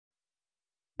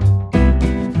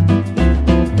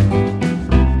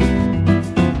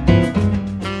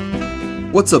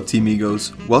What's up,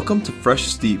 Teamigos? Welcome to Fresh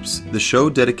Steeps, the show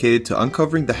dedicated to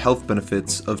uncovering the health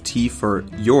benefits of tea for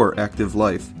your active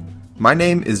life. My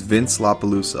name is Vince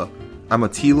LaPalooza. I'm a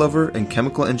tea lover and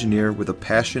chemical engineer with a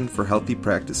passion for healthy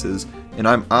practices, and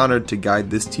I'm honored to guide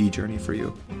this tea journey for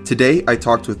you. Today, I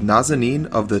talked with Nazanin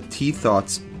of the Tea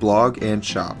Thoughts blog and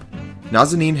shop.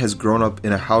 Nazanin has grown up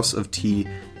in a house of tea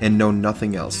and known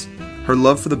nothing else. Her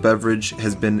love for the beverage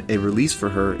has been a release for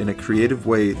her in a creative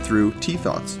way through Tea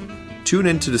Thoughts. Tune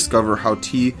in to discover how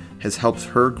tea has helped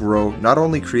her grow not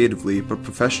only creatively, but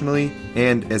professionally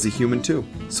and as a human too.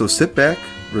 So sit back,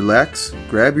 relax,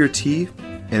 grab your tea,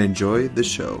 and enjoy the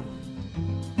show.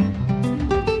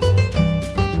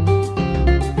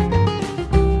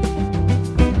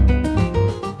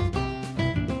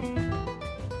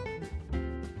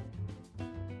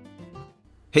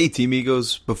 Hey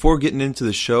Teamigos, before getting into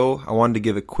the show, I wanted to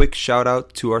give a quick shout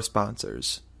out to our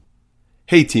sponsors.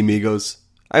 Hey Teamigos,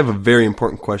 I have a very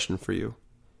important question for you.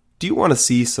 Do you want to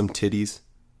see some titties?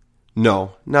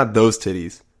 No, not those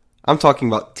titties. I'm talking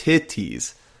about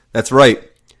Titties. That's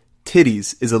right.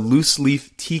 Titties is a loose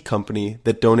leaf tea company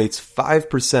that donates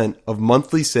 5% of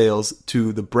monthly sales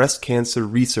to the Breast Cancer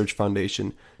Research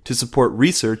Foundation to support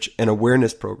research and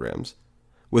awareness programs.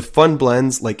 With fun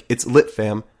blends like It's Lit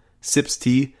Fam, Sips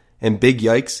Tea, and Big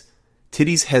Yikes,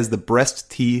 Titties has the breast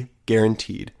tea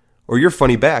guaranteed, or your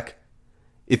funny back.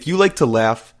 If you like to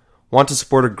laugh, want to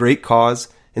support a great cause,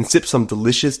 and sip some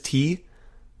delicious tea,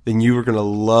 then you are going to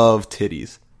love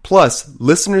Titties. Plus,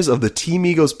 listeners of the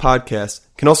Teamigos podcast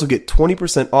can also get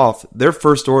 20% off their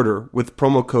first order with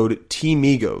promo code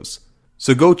TEAMIGOS.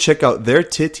 So go check out their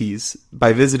Titties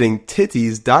by visiting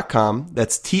titties.com,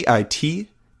 that's TITTEAS.com,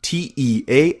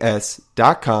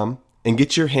 and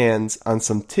get your hands on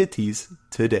some titties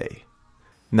today.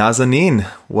 Nazanin,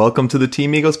 welcome to the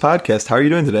Teamigos podcast. How are you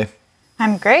doing today?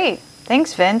 I'm great.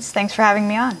 Thanks, Vince. Thanks for having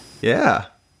me on. Yeah.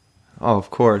 Oh, of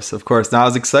course. Now I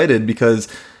was excited because,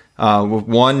 I've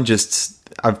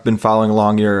been following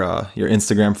along your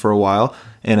Instagram for a while,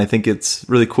 and I think it's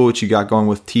really cool what you got going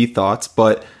with Tea Thoughts.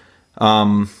 But,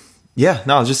 I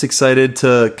was just excited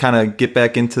to kind of get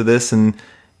back into this and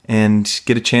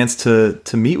get a chance to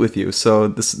meet with you. So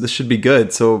this should be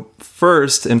good. So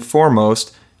first and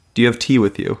foremost, do you have tea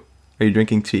with you? Are you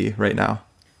drinking tea right now?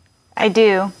 I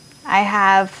do. I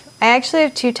actually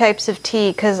have two types of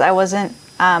tea because I wasn't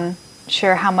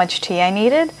sure how much tea I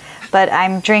needed, but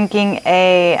I'm drinking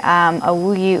a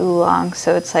Wu Yi Oolong,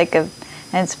 so it's and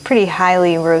it's a pretty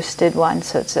highly roasted one,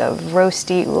 so it's a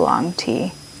roasty oolong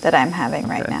tea that I'm having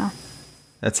right now.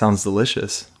 That sounds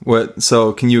delicious.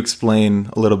 So can you explain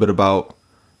a little bit about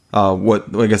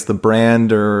the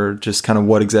brand, or just kind of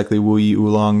what exactly Wu Yi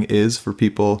Oolong is for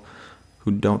people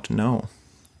who don't know?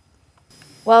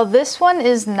 Well, this one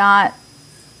is not,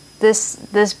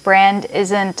 this brand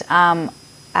isn't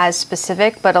as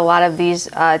specific, but a lot of these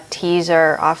teas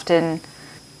are often,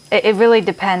 it really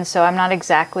depends, so I'm not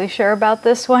exactly sure about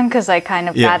this one because I kind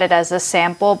of got it as a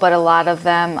sample, but a lot of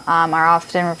them are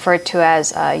often referred to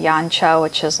as yancha,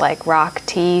 which is like rock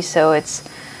tea, so it's,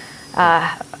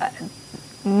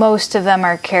 most of them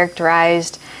are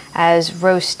characterized as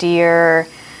roastier,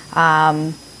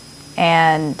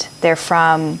 and they're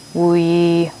from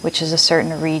Wuyi, which is a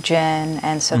certain region,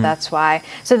 and so that's why.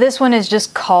 So this one is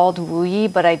just called Wuyi,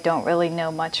 but I don't really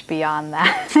know much beyond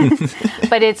that.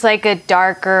 But it's like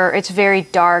it's very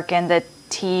dark, and the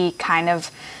tea kind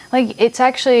of, it's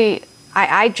actually,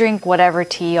 I drink whatever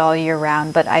tea all year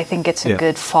round, but I think it's a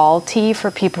good fall tea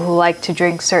for people who like to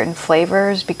drink certain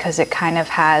flavors because it kind of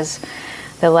has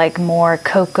the more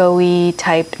cocoa-y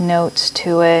type notes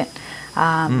to it.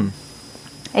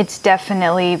 It's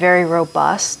definitely very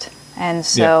robust, and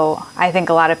so I think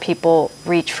a lot of people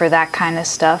reach for that kind of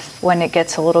stuff when it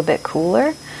gets a little bit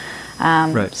cooler.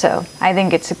 So I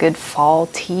think it's a good fall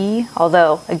tea,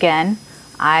 although, again,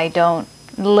 I don't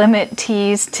limit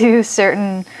teas to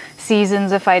certain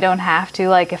seasons if I don't have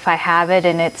to. If I have it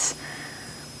and it's,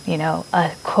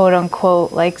 a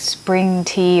quote-unquote spring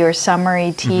tea or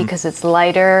summery tea because it's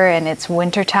lighter and it's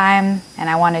wintertime and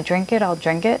I want to drink it, I'll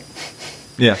drink it.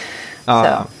 Yeah.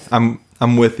 I'm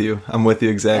with you. I'm with you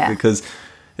exactly, because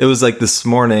it was this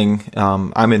morning.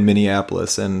 I'm in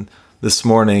Minneapolis, and this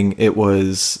morning it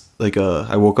was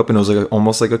I woke up and it was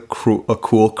almost like a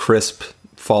cool, crisp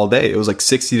fall day. It was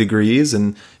 60 degrees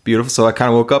and beautiful. So I kind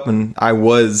of woke up and I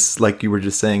was, like you were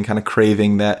just saying, kind of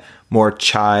craving that more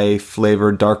chai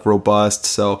flavored, dark, robust.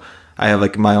 So I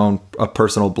have my own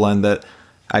personal blend that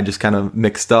I just kind of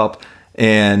mixed up.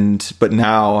 But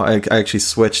now I actually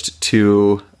switched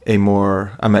to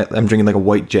I'm drinking a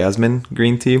white jasmine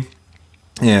green tea.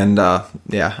 And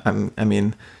I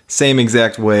mean, same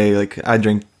exact way. Like I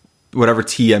drink whatever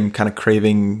tea I'm kind of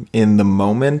craving in the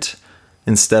moment,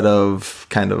 instead of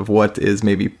kind of what is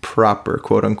maybe proper,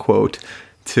 quote unquote,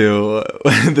 to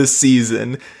the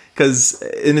season.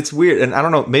 And it's weird, and I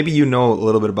don't know, maybe you know a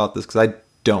little bit about this, because I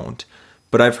don't,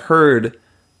 but I've heard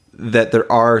that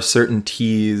there are certain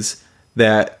teas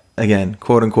that, again,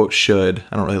 quote unquote, I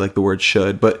don't really like the word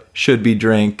should, but should be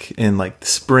drank in like the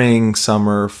spring,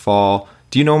 summer, fall.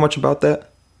 Do you know much about that?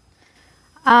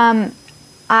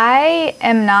 I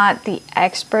am not the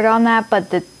expert on that, but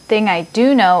the thing I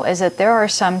do know is that there are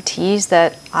some teas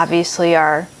that obviously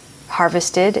are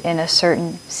harvested in a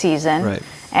certain season. Right.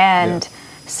 And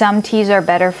some teas are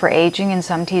better for aging and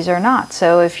some teas are not.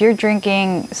 So if you're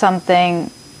drinking something,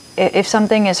 if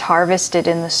something is harvested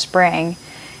in the spring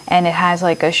and it has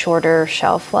like a shorter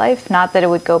shelf life, not that it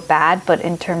would go bad, but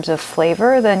in terms of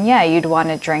flavor, then yeah, you'd want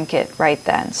to drink it right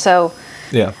then. So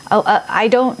yeah,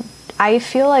 I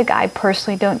feel like I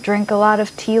personally don't drink a lot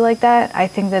of tea like that. I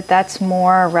think that that's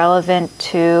more relevant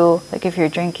to, like, if you're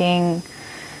drinking,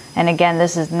 and again,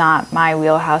 this is not my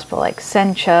wheelhouse, but like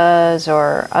senchas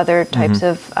or other types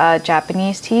of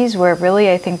Japanese teas, where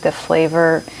really I think the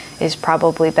flavor is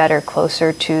probably better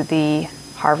closer to the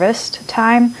harvest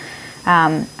time,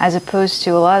 as opposed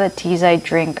to a lot of the teas I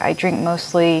drink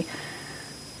mostly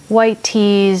white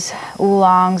teas,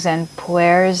 oolongs, and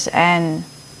pu'ers, and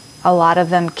a lot of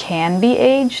them can be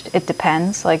aged. It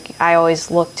depends. Like, I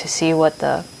always look to see what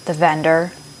the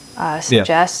vendor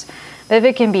suggests. Yeah. But if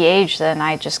it can be aged, then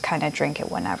I just kind of drink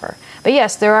it whenever. But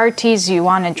yes, there are teas you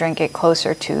want to drink it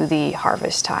closer to the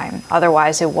harvest time.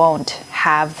 Otherwise, it won't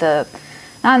have it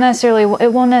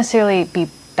won't necessarily be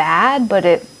bad, but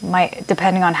it might,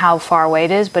 depending on how far away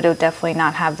it is, but it would definitely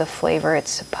not have the flavor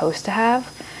it's supposed to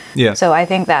have. Yeah. So I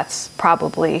think that's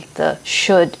probably the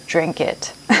should drink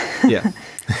it. Yeah.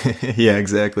 Yeah,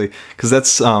 exactly. Because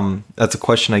that's a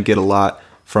question I get a lot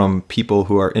from people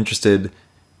who are interested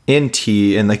in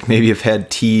tea and like maybe have had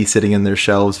tea sitting in their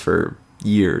shelves for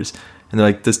years, and they're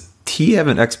like, does tea have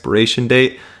an expiration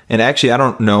date? And actually, I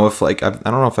don't know if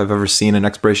I've ever seen an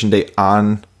expiration date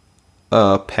on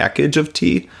a package of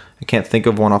tea. I can't think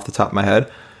of one off the top of my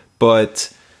head,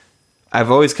 but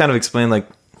I've always kind of explained, like,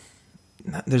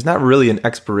 there's not really an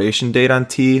expiration date on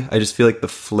tea. I just feel like the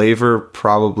flavor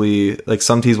probably, like,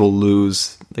 some teas will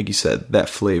lose, like you said, that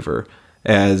flavor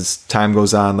as time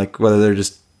goes on, like whether they're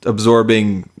just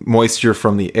absorbing moisture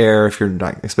from the air,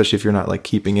 especially if you're not like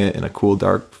keeping it in a cool,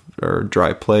 dark or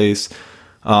dry place.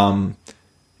 And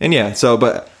yeah, so,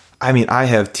 but I mean, I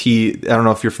have tea. I don't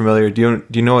know if you're familiar. Do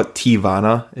you know what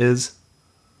Teavana is?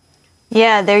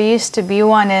 Yeah, there used to be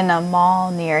one in a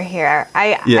mall near here.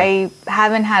 I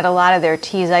haven't had a lot of their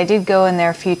teas. I did go in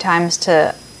there a few times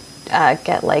to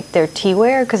get like their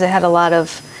teaware, because it had a lot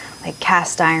of like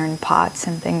cast iron pots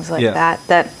and things like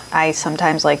that I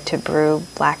sometimes like to brew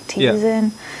black teas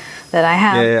in that I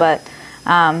have. But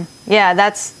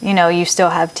that's, you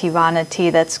still have Teavana tea.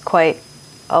 That's quite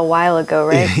a while ago,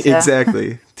 right? So.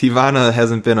 Exactly. Teavana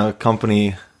hasn't been a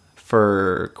company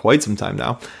for quite some time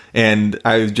now, and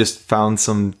I've just found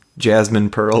some jasmine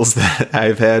pearls that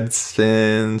I've had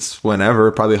since whenever,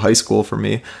 probably high school for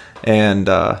me, and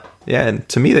and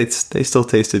to me they still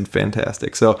tasted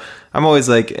fantastic. So I'm always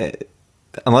like,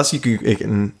 unless you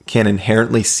can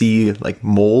inherently see like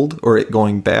mold or it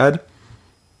going bad,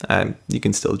 you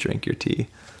can still drink your tea.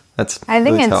 I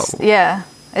think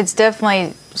it's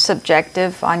definitely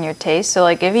subjective on your taste. So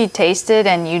like if you taste it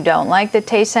and you don't like the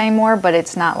taste anymore, but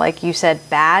it's not like you said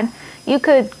bad, you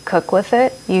could cook with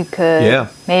it. You could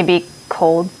maybe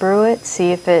cold brew it,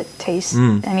 see if it tastes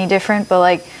any different. But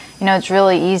like, it's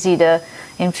really easy to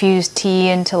infuse tea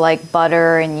into like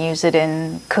butter and use it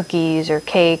in cookies or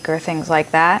cake or things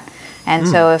like that. And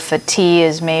so if a tea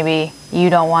is maybe you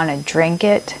don't want to drink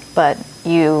it, but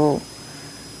you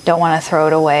don't want to throw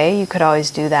it away, you could always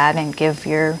do that and give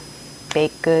your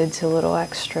baked goods a little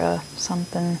extra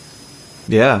something.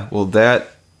 Yeah, well, that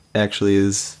actually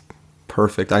is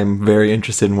perfect. I'm very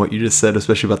interested in what you just said,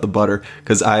 especially about the butter,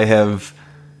 because I have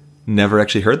never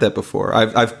actually heard that before.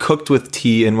 I've cooked with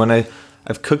tea, and when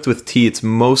I've cooked with tea, it's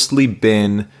mostly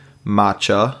been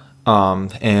matcha,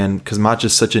 and because matcha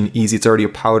is such an easy, it's already a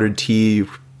powdered tea, you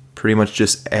pretty much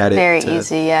just add it. Very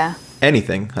easy, yeah.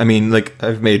 Anything. I mean, like,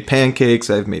 I've made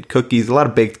pancakes, I've made cookies, a lot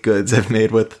of baked goods I've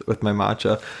made with my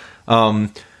matcha.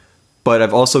 But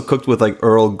I've also cooked with like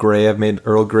Earl Grey. I've made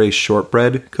Earl Grey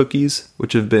shortbread cookies,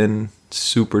 which have been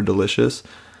super delicious.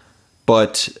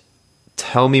 But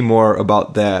tell me more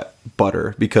about that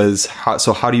butter, because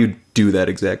how do you do that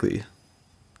exactly?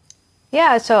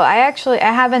 Yeah, so I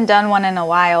haven't done one in a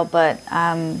while, but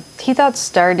Tea Thoughts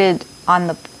started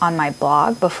on my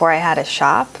blog before I had a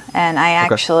shop, and I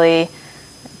actually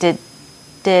did,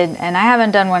 and I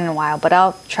haven't done one in a while, but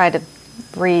I'll try to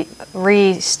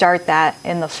restart that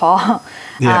in the fall.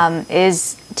 Yeah.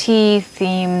 Is tea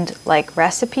themed like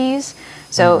recipes.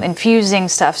 So infusing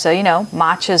stuff. So,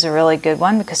 matcha is a really good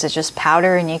one because it's just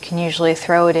powder and you can usually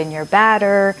throw it in your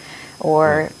batter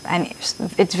and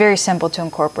it's very simple to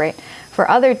incorporate. For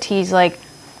other teas, like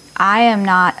I am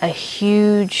not a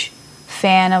huge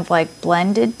fan of like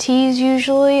blended teas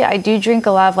usually. I do drink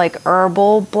a lot of like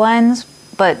herbal blends,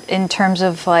 but in terms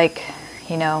of like,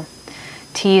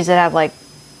 teas that have like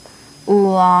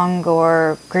oolong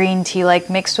or green tea like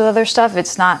mixed with other stuff,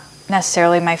 it's not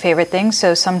necessarily my favorite thing.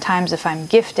 So sometimes if I'm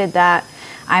gifted that,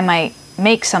 I might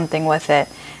make something with it.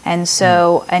 And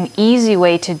so an easy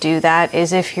way to do that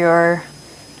is if your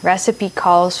recipe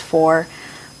calls for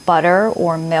butter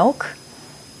or milk,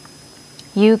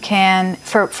 you can,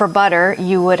 for butter,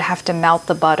 you would have to melt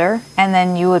the butter and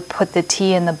then you would put the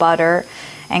tea in the butter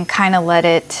and kind of let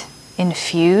it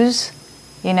infuse,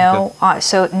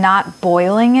 so not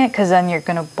boiling it because then you're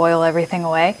going to boil everything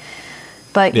away.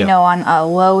 But, on a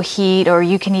low heat, or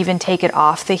you can even take it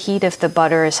off the heat if the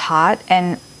butter is hot,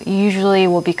 and usually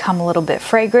will become a little bit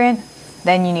fragrant.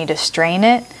 Then you need to strain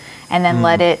it and then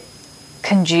let it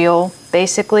congeal,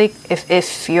 basically,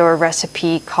 if your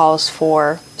recipe calls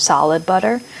for solid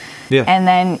butter. Yeah. And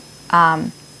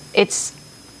then it's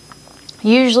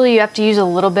usually you have to use a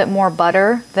little bit more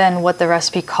butter than what the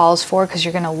recipe calls for because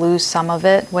you're going to lose some of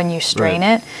it when you strain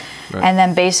it. Right. And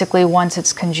then basically once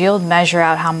it's congealed, measure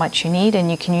out how much you need and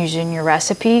you can use it in your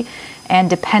recipe. And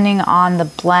depending on the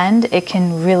blend, it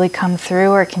can really come through,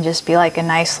 or it can just be like a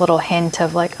nice little hint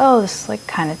of like, oh, this like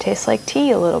kind of tastes like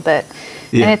tea a little bit.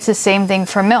 Yeah. And it's the same thing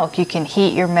for milk. You can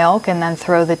heat your milk and then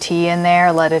throw the tea in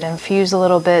there, let it infuse a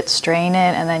little bit, strain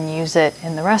it, and then use it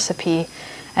in the recipe.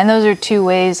 And those are two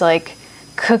ways. Like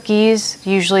cookies,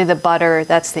 usually the butter,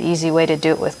 that's the easy way to do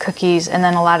it with cookies. And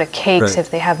then a lot of cakes, if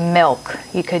they have milk,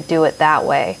 you could do it that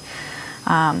way.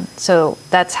 So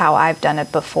that's how I've done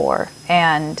it before.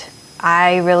 And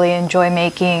I really enjoy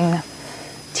making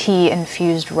tea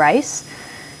infused rice.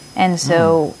 And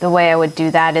so the way I would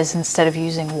do that is instead of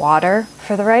using water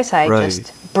for the rice, I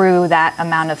just brew that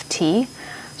amount of tea.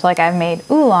 So like I've made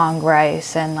oolong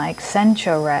rice and like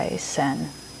sencha rice and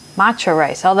matcha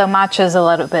rice, although matcha is a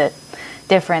little bit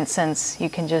different since you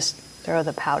can just throw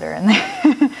the powder in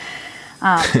there.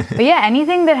 But yeah,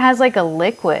 anything that has like a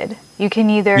liquid, you can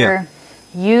either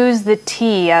use the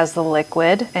tea as the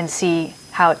liquid and see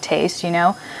how it tastes,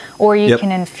 or you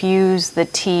can infuse the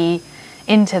tea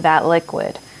into that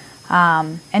liquid.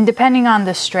 And depending on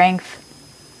the strength,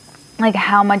 like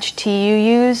how much tea you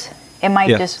use, it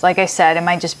might just, like I said, it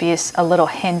might just be a little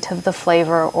hint of the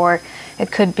flavor, or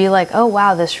it could be like, oh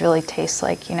wow, this really tastes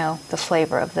like, the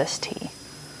flavor of this tea.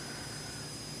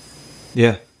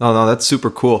 Yeah, no, that's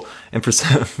super cool. And for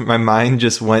my mind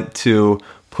just went to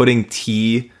putting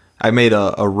tea. I made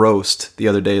a roast the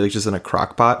other day, like just in a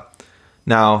crock pot.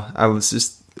 Now,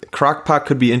 crock pot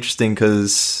could be interesting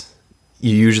because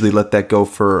you usually let that go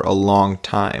for a long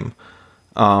time.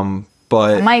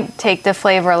 But it might take the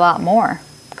flavor a lot more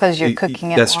because you're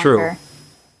cooking it that's longer. True.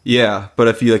 Yeah, but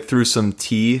if you like threw some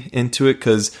tea into it,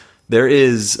 because there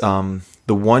is the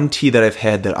one tea that I've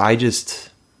had that I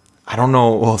don't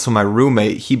know. Well, so my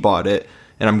roommate, he bought it,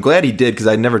 and I'm glad he did because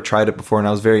I'd never tried it before, and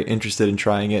I was very interested in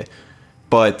trying it.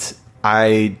 But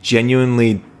I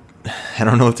genuinely, I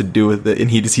don't know what to do with it,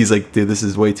 and he's like, dude, this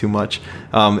is way too much.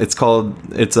 It's a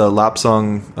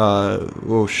Lapsang.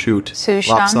 Souchong.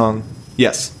 Lapsang.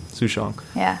 Yes, Souchong.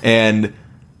 Yeah. And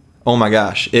oh my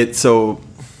gosh, it's people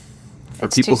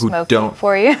too who smoky don't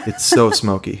for you. It's so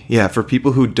smoky. Yeah, for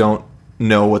people who don't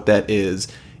know what that is,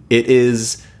 it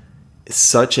is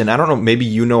such an, I don't know, maybe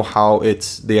you know how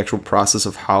it's the actual process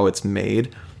of how it's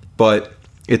made, but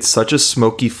it's such a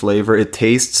smoky flavor. It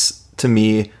tastes to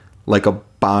me like a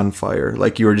bonfire,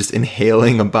 like you were just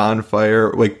inhaling a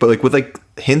bonfire, but with like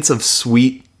hints of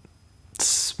sweet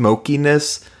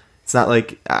smokiness. It's not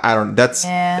like, I don't, that's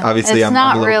obviously it's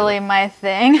not really my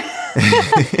thing.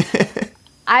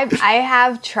 I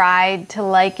have tried to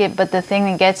like it, but the thing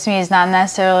that gets me is not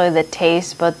necessarily the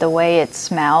taste, but the way it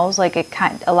smells. Like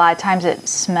a lot of times it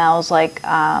smells like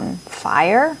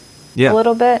fire a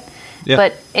little bit,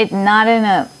 but it not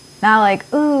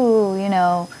like,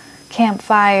 ooh,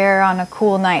 campfire on a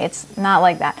cool night. It's not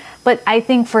like that. But I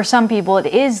think for some people it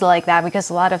is like that because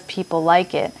a lot of people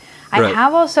like it. I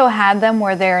have also had them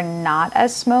where they're not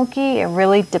as smoky. It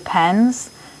really depends.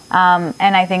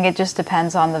 And I think it just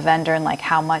depends on the vendor and like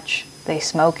how much they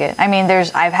smoke it. I mean,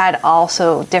 I've had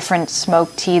also different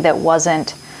smoked tea that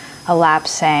wasn't a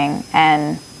lapsang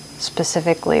and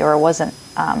specifically, or wasn't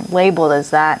labeled as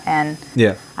that. And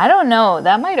yeah, I don't know,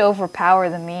 that might overpower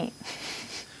the meat.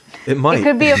 It might. It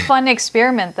could be a fun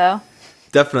experiment, though.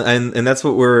 Definitely, and that's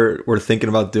what we're thinking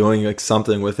about doing, like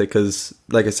something with it, because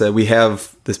like I said, we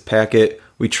have this packet.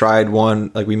 We tried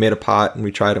one, like we made a pot and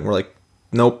we tried it and we're like,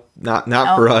 nope, not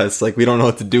for us. Like we don't know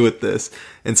what to do with this.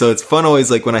 And so it's fun always,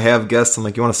 like when I have guests, I'm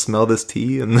like, you want to smell this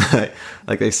tea? And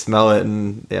like they smell it,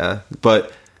 and yeah,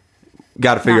 but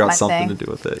got to figure out something to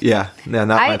do with it. Yeah, not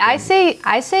my thing.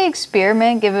 I say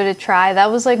experiment, give it a try.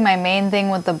 That was like my main thing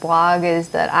with the blog, is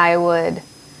that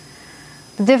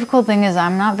the difficult thing is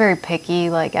I'm not very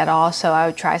picky, like, at all, so I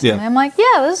would try something. Yeah. I'm like,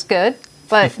 yeah, this is good.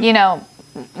 But,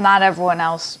 not everyone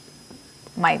else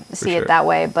might see it that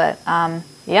way. But,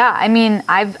 yeah, I mean,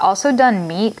 I've also done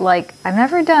meat. Like, I've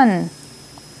never done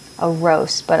a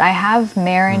roast, but I have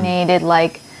marinated,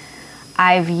 like,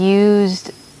 I've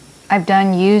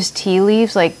done used tea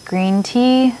leaves, like green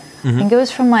tea. I think it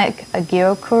was from, like, a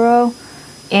gyokuro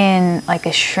in, like,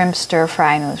 a shrimp stir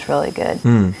fry, and it was really good.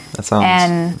 That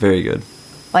sounds very good.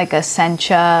 Like a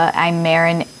sencha,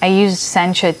 I used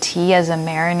sencha tea as a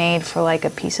marinade for like a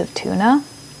piece of tuna.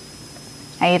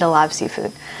 I eat a lot of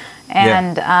seafood,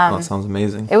 and that sounds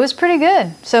amazing. It was pretty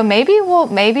good. So maybe it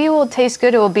will taste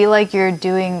good. It will be like you're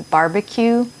doing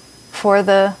barbecue for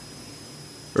the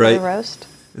roast.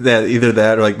 That either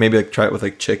that or like maybe like try it with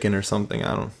like chicken or something.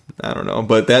 I don't know,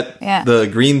 but the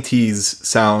green teas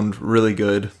sound really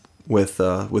good with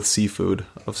seafood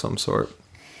of some sort.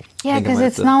 Yeah, because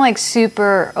it's not like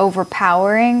super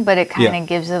overpowering, but it kind of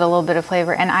gives it a little bit of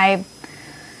flavor. And I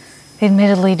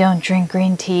admittedly don't drink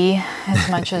green tea as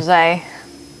much as I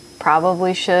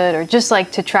probably should, or just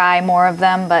like to try more of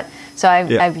them. But so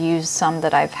I've used some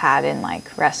that I've had in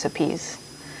like recipes.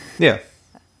 Yeah.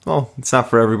 Well, it's not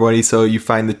for everybody, so you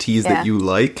find the teas that you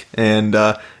like, and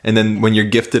then when you're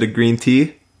gifted a green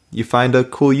tea, you find a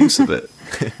cool use of it.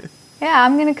 Yeah,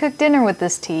 I'm gonna cook dinner with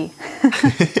this tea.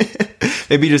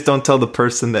 Maybe just don't tell the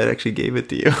person that actually gave it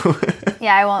to you.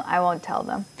 Yeah, I won't tell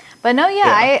them. But no,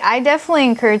 I definitely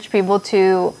encourage people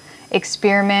to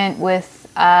experiment with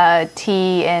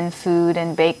tea and food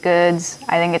and baked goods.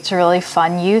 I think it's a really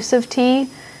fun use of tea,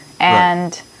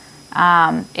 and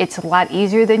it's a lot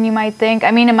easier than you might think.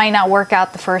 I mean, it might not work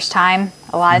out the first time.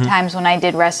 A lot of times when I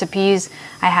did recipes,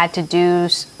 I had to do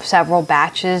several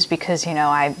batches because,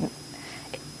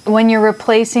 when you're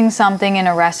replacing something in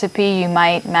a recipe, you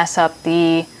might mess up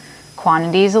the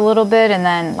quantities a little bit. And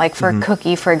then, like for a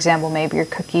cookie, for example, maybe your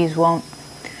cookies won't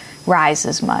rise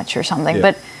as much or something.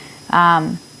 Yeah. But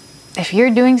if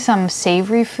you're doing some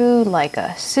savory food, like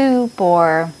a soup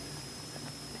or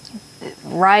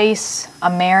rice,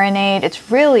 a marinade, it's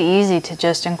really easy to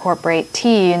just incorporate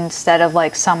tea instead of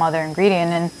like some other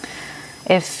ingredient. And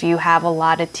if you have a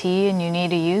lot of tea and you need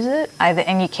to use it,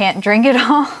 and you can't drink it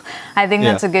all, I think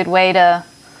that's a good way to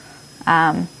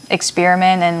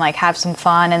experiment and like have some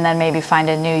fun, and then maybe find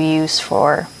a new use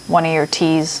for one of your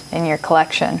teas in your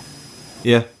collection.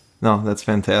 Yeah, no, that's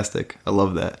fantastic. I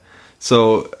love that.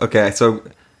 So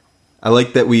I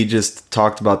like that we just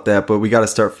talked about that, but we got to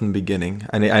start from the beginning.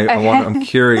 I'm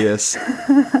curious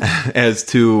as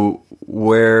to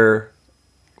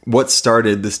what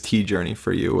started this tea journey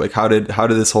for you? Like, how did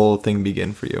this whole thing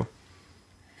begin for you?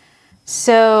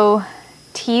 So,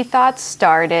 Tea Thoughts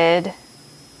started.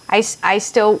 I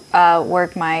still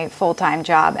work my full-time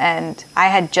job, and I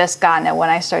had just gotten it when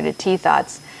I started Tea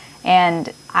Thoughts,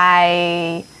 and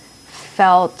I've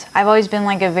always been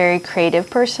like a very creative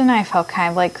person. I felt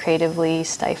kind of like creatively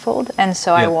stifled, and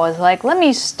so I was like, let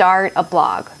me start a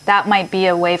blog. That might be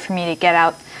a way for me to get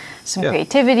out some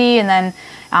creativity, and then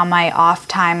on my off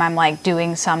time, I'm like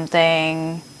doing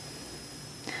something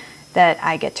that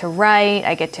I get to write,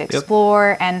 I get to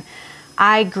explore. And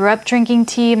I grew up drinking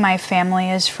tea. My family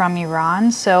is from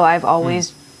Iran, so I've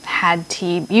always had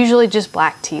tea, usually just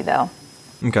black tea though.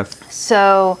 Okay.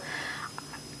 So,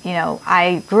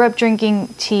 I grew up drinking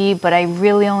tea, but I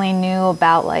really only knew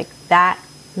about like that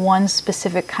one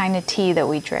specific kind of tea that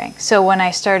we drank. So when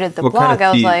I started the blog,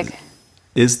 I was like,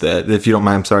 is that, if you don't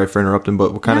mind, I'm sorry for interrupting,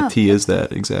 but what kind of tea is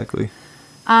that exactly?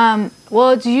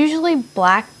 Well, it's usually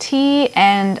black tea,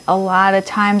 and a lot of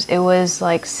times it was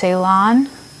like Ceylon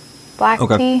black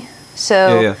tea.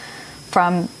 So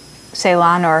from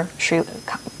Ceylon or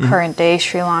current day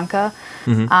Sri Lanka.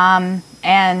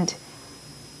 And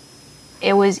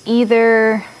it was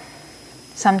either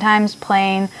sometimes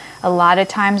plain, a lot of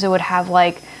times it would have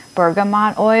like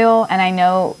bergamot oil, and I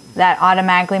know that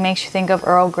automatically makes you think of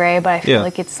Earl Grey, but I feel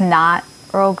like it's not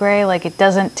Earl Grey. Like, it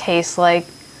doesn't taste like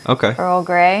Okay. Earl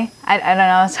Grey. I don't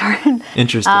know. It's hard.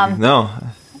 Interesting. No.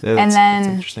 And then that's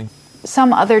interesting.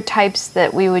 some other types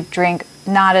that we would drink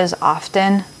not as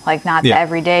often, like not the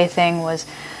everyday thing, was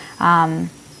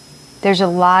there's a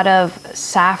lot of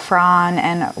saffron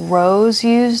and rose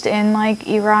used in like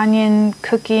Iranian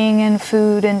cooking and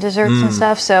food and desserts and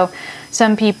stuff. So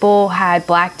some people had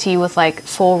black tea with like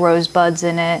full rosebuds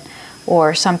in it,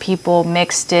 or some people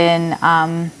mixed in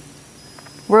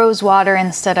rose water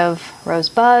instead of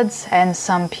rosebuds, and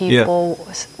some people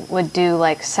would do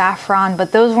like saffron,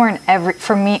 but those weren't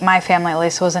for me, my family at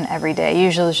least, wasn't every day.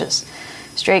 Usually it was just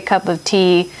straight cup of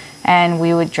tea, and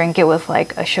we would drink it with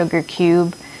like a sugar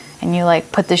cube, and you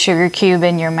like put the sugar cube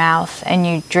in your mouth and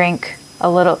you drink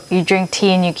tea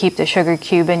and you keep the sugar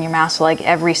cube in your mouth, so like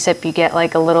every sip you get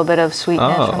like a little bit of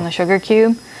sweetness from the sugar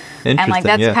cube. And like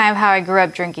that's kind of how I grew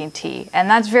up drinking tea, and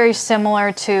that's very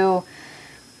similar to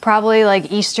probably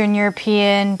like Eastern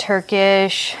European,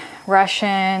 Turkish,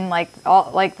 Russian, like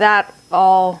all like that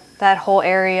whole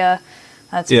area.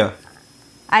 That's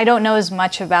I don't know as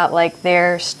much about like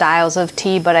their styles of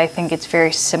tea, but I think it's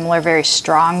very similar, very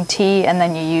strong tea, and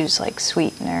then you use like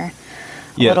sweetener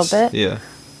a little bit. Yeah.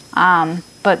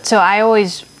 But so I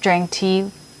always drank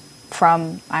tea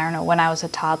from, I don't know, when I was a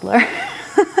toddler.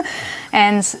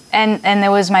 And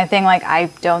it was my thing, like I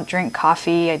don't drink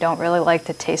coffee. I don't really like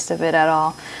the taste of it at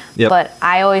all. Yep. But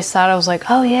I always thought, I was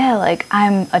like, oh yeah, like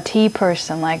I'm a tea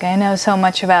person. Like I know so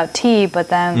much about tea, but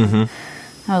then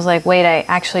I was like, wait, I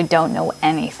actually don't know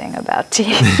anything about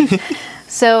tea.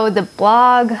 So the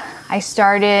blog I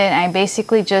started, and I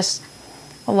basically just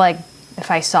like,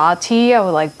 if I saw tea, I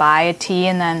would like buy a tea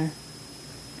and then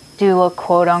do a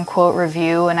quote unquote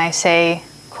review. And I say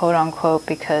quote unquote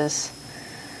because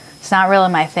it's not really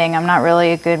my thing. I'm not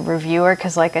really a good reviewer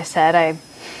because, like I said, I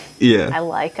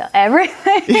like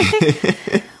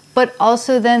everything. But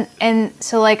also then, and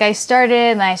so like I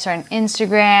started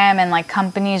Instagram, and like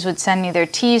companies would send me their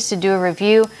teas to do a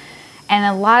review. And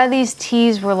a lot of these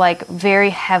teas were like very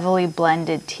heavily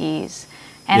blended teas.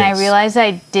 And I realized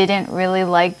I didn't really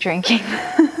like drinking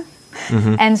them.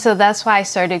 And so that's why I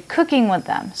started cooking with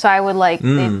them. So I would like,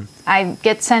 I'd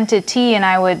get sent a tea and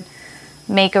I would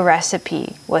make a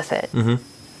recipe with it.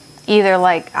 Either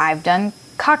like I've done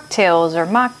cocktails or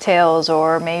mocktails,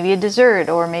 or maybe a dessert,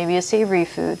 or maybe a savory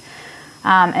food.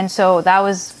 And so that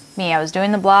was me. I was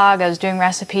doing the blog, I was doing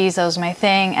recipes, that was my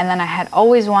thing. And then I had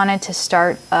always wanted to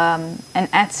start an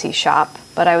Etsy shop,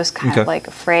 but I was kind of like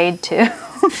afraid to.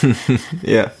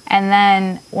 And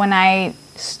then when I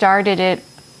started it,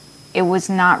 it was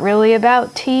not really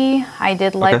about tea. I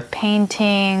did like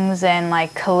paintings and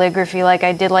like calligraphy. Like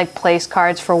I did like place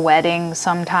cards for weddings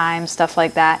sometimes, stuff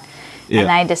like that. And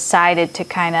I decided to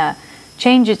kind of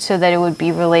change it so that it would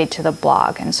be related to the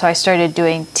blog. And so I started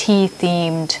doing tea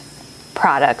themed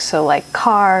products. So like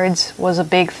cards was a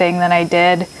big thing that I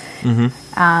did.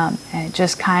 And it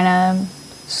just kind of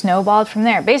snowballed from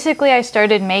there. Basically, I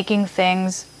started making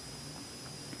things,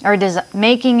 or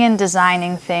making and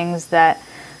designing things that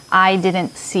I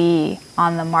didn't see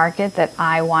on the market that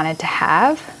I wanted to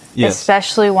have.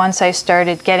 Especially once I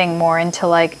started getting more into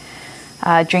like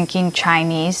drinking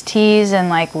Chinese teas and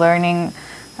like learning,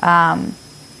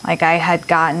 like I had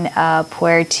gotten a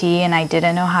pu'er tea and I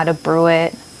didn't know how to brew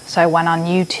it. So I went on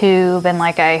YouTube and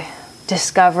like I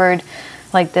discovered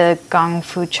like the Gong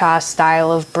Fu Cha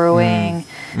style of brewing.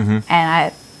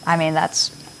 And I mean,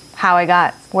 that's how I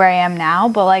got where I am now.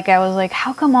 But like, I was like,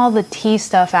 how come all the tea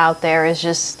stuff out there is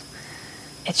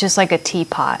it's just like a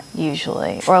teapot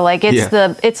usually, or like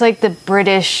it's like the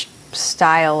British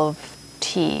style of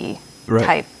tea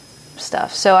type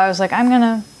stuff. So I was like, I'm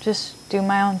gonna just do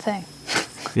my own thing.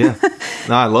 No,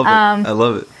 I love it. I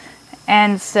love it.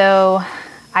 And so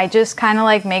I just kind of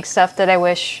like make stuff that I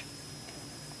wish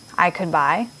I could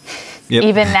buy.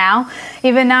 Even now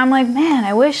I'm like, man,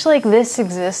 I wish like this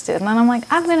existed. And then I'm like,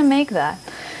 I'm gonna make that.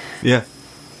 So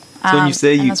when you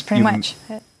say that's pretty much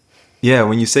it. Yeah,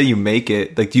 when you say you make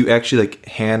it, like, do you actually like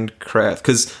handcraft?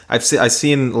 Because I've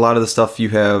seen a lot of the stuff you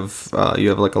have. You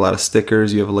have like a lot of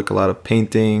stickers. You have like a lot of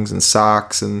paintings and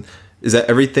socks. And is that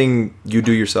everything you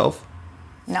do yourself?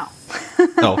 No.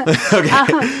 Oh, okay.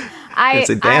 I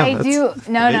do.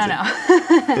 No.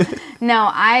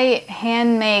 No, I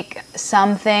hand make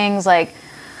some things like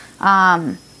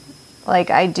I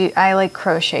like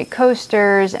crochet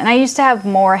coasters, and I used to have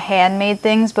more handmade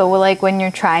things, but like when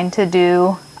you're trying to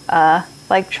do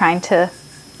trying to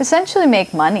essentially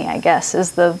make money, I guess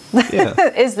is the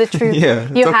is the truth.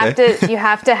 You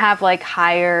have to have like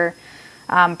higher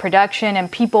production, and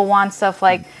people want stuff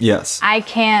like, yes, I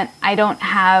don't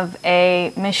have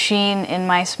a machine in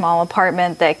my small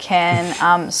apartment that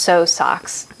can sew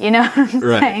socks. You know what I'm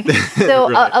saying? So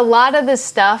right. a lot of the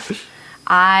stuff,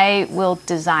 I will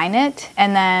design it,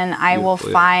 and then I will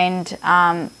find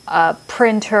a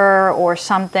printer or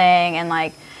something, and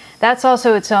like that's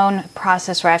also its own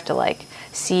process where I have to like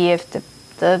see if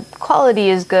the quality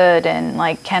is good, and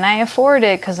like can I afford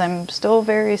it, because I'm still a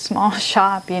very small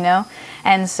shop, you know.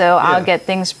 And so I'll get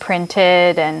things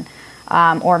printed and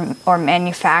or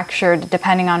manufactured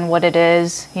depending on what it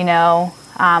is, you know.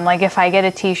 Like if I get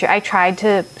a t-shirt, I tried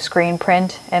to screen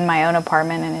print in my own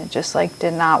apartment and it just like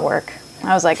did not work.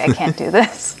 I was like, I can't do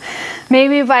this.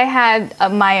 Maybe if I had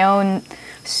my own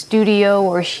studio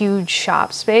or huge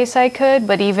shop space, I could.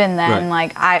 But even then,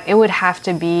 like I would have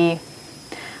to be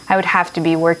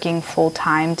working full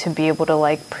time to be able to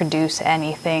like produce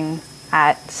anything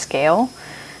at scale.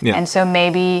 Yeah. And so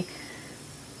maybe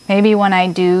when I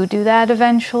do that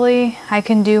eventually, I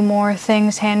can do more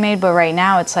things handmade. But right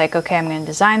now, it's like, okay, I'm going to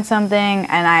design something,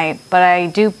 but I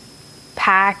do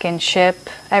pack and ship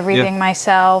everything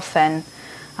myself, and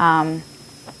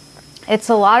it's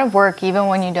a lot of work even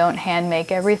when you don't hand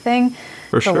make everything.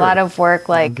 It's a lot of work,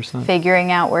 like 100%.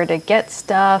 Figuring out where to get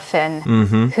stuff and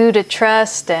who to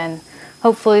trust, and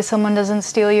hopefully someone doesn't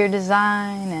steal your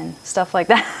design and stuff like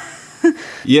that.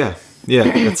 Yeah,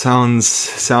 it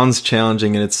sounds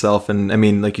challenging in itself. And I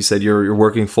mean, like you said, you're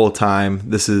working full time.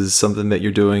 This is something that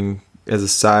you're doing as a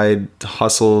side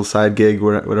hustle, side gig,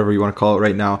 whatever you want to call it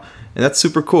right now. And that's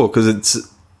super cool, because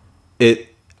it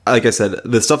like I said,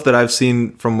 the stuff that I've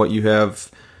seen from what you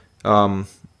have, I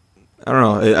don't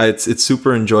know, it's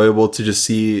super enjoyable to just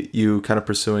see you kind of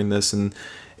pursuing this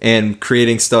and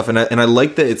creating stuff. And I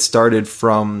like that it started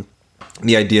from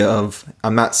the idea of,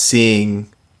 I'm not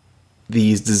seeing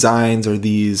these designs or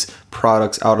these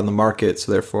products out on the market,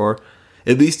 so therefore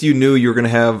at least you knew you were going to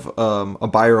have a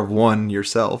buyer of one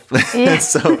yourself. Yeah.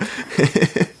 So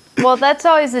well, that's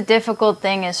always the difficult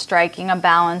thing, is striking a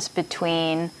balance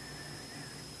between,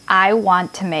 I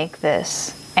want to make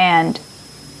this, and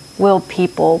will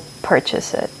people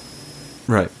purchase it?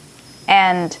 Right.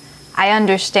 And I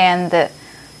understand that,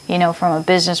 you know, from a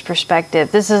business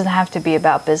perspective, this doesn't have to be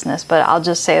about business, but I'll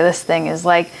just say this thing is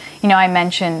like, you know, I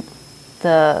mentioned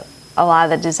a lot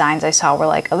of the designs I saw were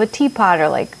like of a teapot or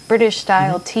like British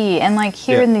style tea. And like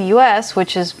here in the US,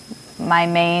 which is my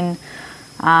main,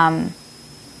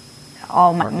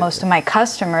 most of my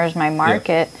customers, my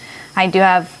market, I do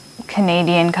have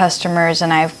Canadian customers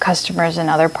and I have customers in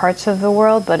other parts of the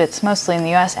world, but it's mostly in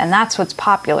the US, and that's what's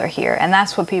popular here. And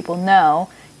that's what people know,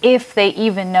 if they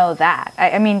even know that.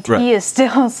 I mean, tea is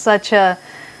still such a,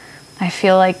 I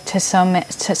feel like to so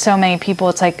many people,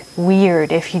 it's like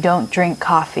weird if you don't drink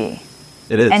coffee.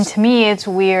 It is. And to me, it's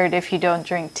weird if you don't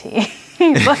drink tea.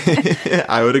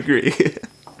 I would agree.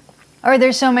 Or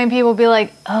there's so many people be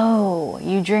like, oh,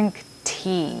 you drink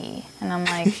tea. And I'm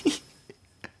like...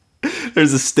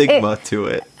 There's a stigma to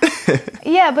it.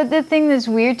 Yeah, but the thing that's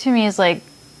weird to me is like,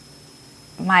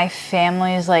 my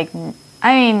family is like...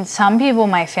 I mean, some people in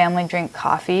my family drink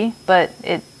coffee, but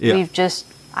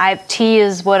tea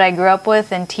is what I grew up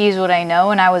with, and tea is what I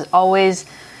know. And I was always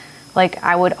like,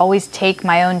 I would always take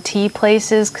my own tea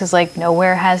places, because like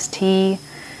nowhere has tea.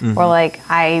 Or like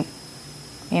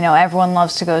everyone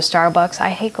loves to go to Starbucks. I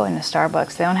hate going to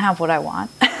Starbucks. They don't have what I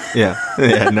want. No,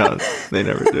 they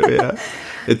never do. Yeah,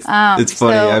 it's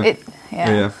funny.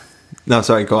 So No,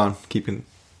 sorry, go on.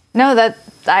 No, that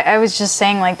I was just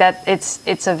saying like that.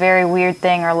 It's a very weird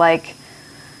thing, or like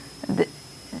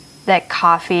that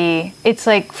coffee. It's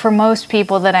like for most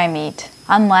people that I meet,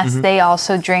 unless they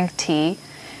also drink tea,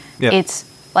 it's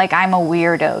like I'm a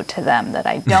weirdo to them that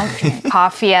I don't drink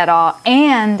coffee at all,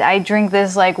 and I drink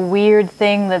this like weird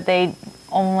thing that they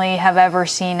only have ever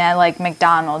seen at like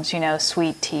McDonald's,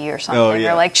 sweet tea or something,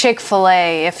 or like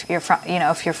Chick-fil-A if you're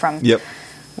from. Yep.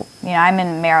 I'm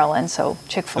in Maryland, so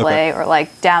Chick-fil-A, or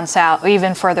like down south,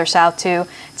 even further south too.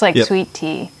 It's like sweet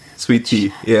tea. Sweet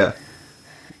tea, yeah.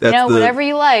 That's whatever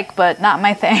you like, but not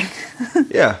my thing.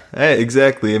 Yeah,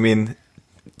 exactly. I mean,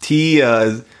 tea,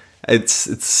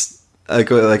 it's like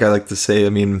I like to say, I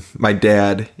mean, my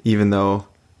dad, even though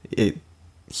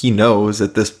he knows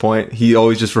at this point, he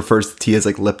always just refers to tea as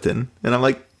like Lipton. And I'm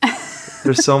like,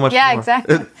 there's so much more. Yeah,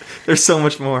 exactly. There's so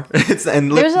much more. There's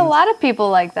a lot of people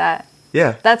like that.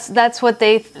 Yeah. That's what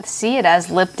they see it as,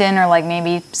 Lipton, or like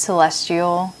maybe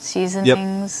Celestial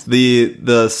seasonings. Yep.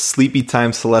 The Sleepy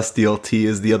Time Celestial tea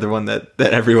is the other one that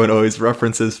everyone always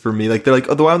references for me. Like they're like,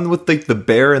 oh, the one with like the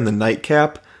bear and the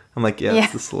nightcap. I'm like,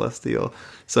 it's the Celestial.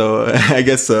 So I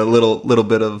guess a little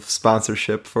bit of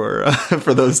sponsorship for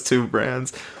for those two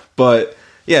brands. But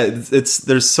yeah, it's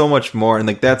there's so much more, and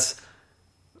like that's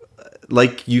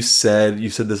like you said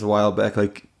this a while back.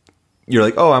 Like you're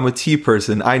like, oh, I'm a tea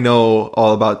person. I know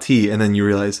all about tea, and then you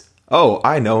realize, oh,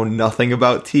 I know nothing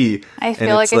about tea. I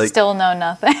feel like I still know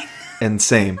nothing. And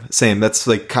same. That's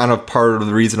like kind of part of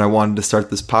the reason I wanted to start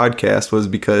this podcast, was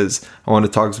because I wanted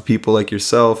to talk to people like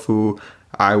yourself who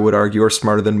I would argue are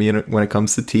smarter than me when it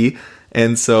comes to tea.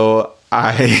 And so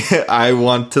I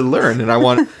want to learn, and I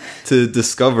want to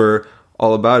discover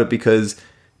all about it, because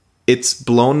it's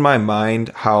blown my mind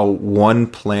how one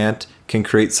plant can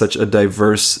create such a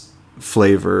diverse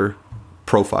flavor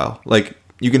profile. Like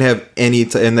you can have any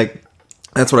and like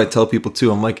that's what I tell people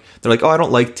too. I'm like, they're like, oh, I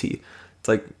don't like tea. It's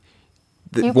like,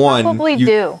 you probably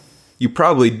do. You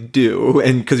probably do,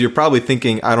 and because you're probably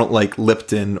thinking, I don't like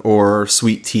Lipton or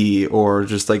sweet tea, or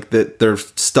just like that they're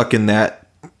stuck in that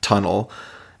tunnel.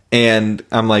 And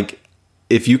I'm like,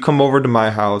 if you come over to my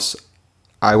house,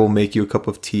 I will make you a cup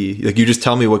of tea. Like you just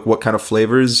tell me what kind of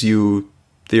flavors you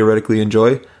theoretically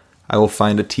enjoy, I will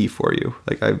find a tea for you.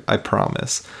 Like I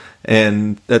promise.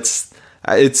 And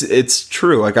it's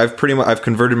true. Like I've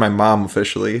converted my mom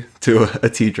officially to a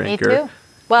tea drinker. Me too.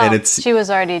 Well, she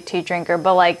was already a tea drinker,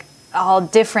 but like all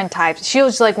different types. She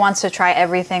was like wants to try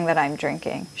everything that I'm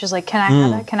drinking. She's like, can I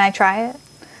have it? Can I try it?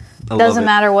 Doesn't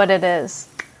matter what it is.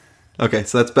 Okay,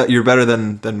 so you're better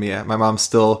than me. My mom's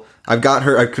still. I've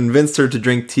convinced her to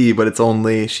drink tea, but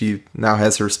she now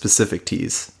has her specific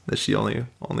teas that she only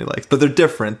likes. But they're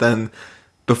different than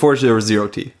before. There was zero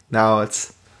tea. Now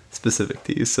it's specific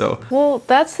teas. So well,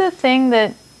 that's the thing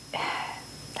that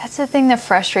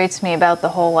frustrates me about the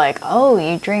whole like, oh,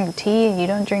 you drink tea, you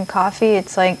don't drink coffee.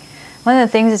 It's like one of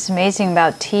the things that's amazing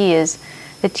about tea is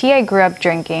the tea I grew up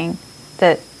drinking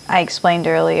that I explained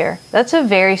earlier. That's a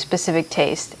very specific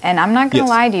taste, and I'm not gonna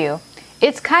lie to you.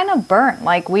 It's kind of burnt.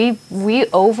 Like we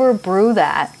over brew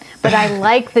that, but I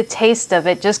like the taste of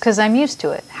it just because I'm used to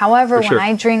it. However, when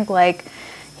I drink like,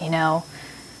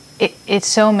 it's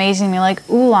so amazing. Like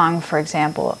oolong, for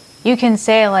example. You can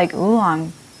say I like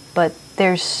oolong, but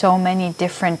there's so many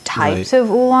different types of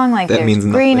oolong. Like there's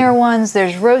greener ones,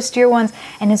 there's roastier ones,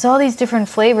 and it's all these different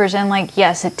flavors. And like,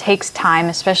 yes, it takes time,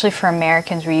 especially for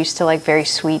Americans. We're used to like very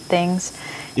sweet things.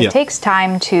 It takes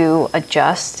time to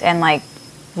adjust and like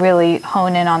really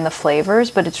hone in on the flavors,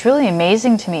 but it's really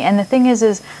amazing to me. And the thing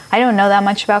is I don't know that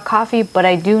much about coffee, but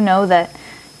I do know that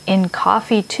in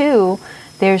coffee too,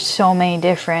 there's so many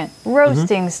different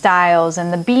roasting styles,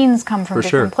 and the beans come from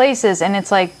different places. And it's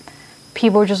like,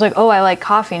 people are just like, oh, I like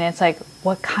coffee. And it's like,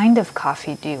 what kind of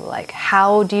coffee do you like?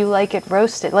 How do you like it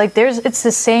roasted? Like it's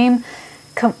the same.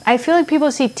 I feel like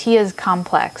people see tea as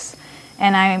complex.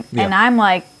 And I'm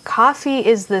like, coffee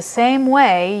is the same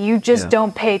way. You just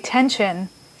don't pay attention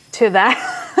to that.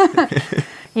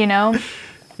 Yeah.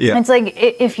 It's like,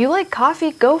 if you like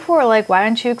coffee, go for it. Like, why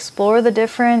don't you explore the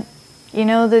different,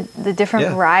 the different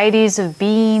varieties of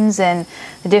beans and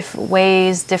the different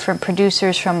ways different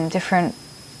producers from different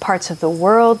parts of the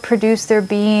world produce their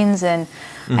beans. And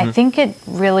I think it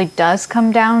really does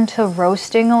come down to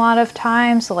roasting a lot of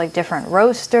times. So like different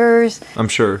roasters. I'm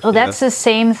sure. Well, that's the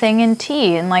same thing in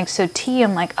tea. And like, so tea,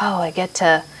 I'm like, oh, I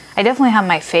definitely have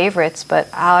my favorites, but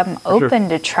I'm open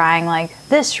to trying like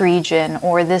this region,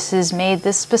 or this is made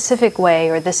this specific way,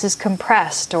 or this is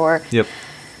compressed, or,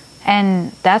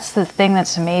 and that's the thing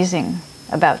that's amazing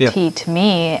about tea to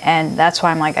me. And that's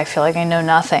why I'm like, I feel like I know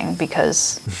nothing,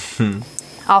 because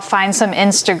I'll find some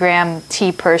Instagram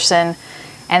tea person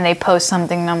and they post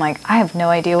something and I'm like, I have no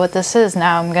idea what this is.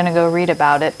 Now I'm going to go read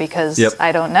about it because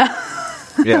I don't know.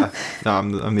 No,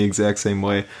 I'm the exact same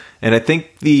way. And I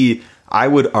think I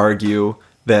would argue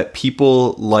that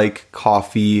people like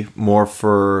coffee more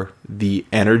for the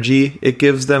energy it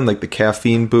gives them, like the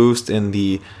caffeine boost and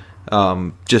the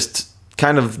just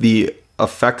kind of the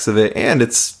effects of it. And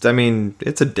it's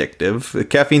addictive.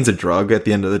 Caffeine's a drug at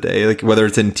the end of the day, like whether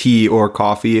it's in tea or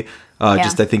coffee. I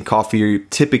think coffee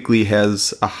typically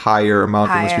has a higher amount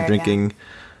unless you're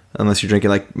drinking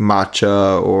like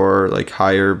matcha or like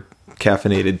higher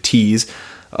caffeinated teas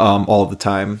all the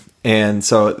time. And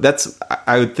so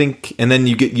I would think, and then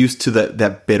you get used to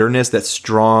that bitterness, that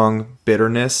strong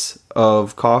bitterness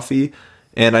of coffee.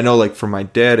 And I know, like for my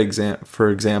dad,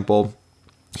 for example,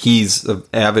 he's an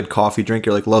avid coffee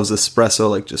drinker, like loves espresso,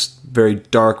 like just very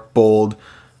dark, bold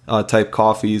type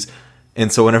coffees.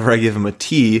 And so whenever I give him a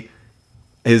tea,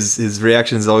 his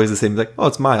reaction is always the same. He's like, oh,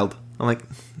 it's mild. I'm like,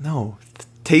 no,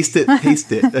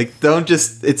 taste it. Like,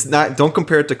 don't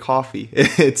compare it to coffee.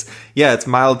 It's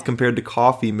mild compared to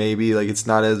coffee, maybe. Like, it's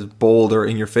not as bold or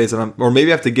in your face. Or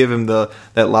maybe I have to give him that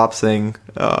Lapsang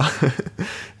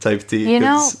type tea. You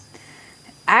know,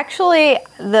 actually,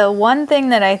 the one thing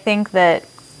that I think that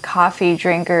coffee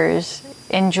drinkers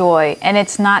enjoy, and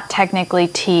it's not technically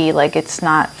tea, like it's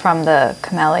not from the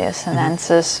Camellia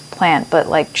sinensis plant, but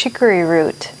like chicory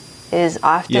root is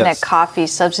often a coffee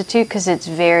substitute because it's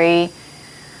I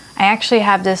actually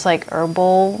have this like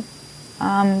herbal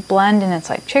blend, and it's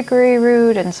like chicory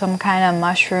root and some kind of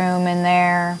mushroom in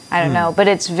there. I don't know, but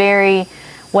it's very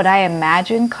what I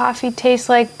imagine coffee tastes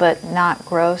like, but not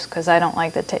gross because I don't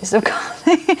like the taste of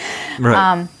coffee.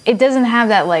 Right. It doesn't have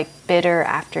that like bitter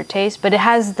aftertaste, but it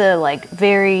has the like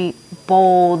very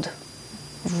bold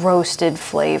roasted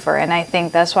flavor. And I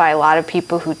think that's why a lot of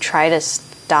people who try to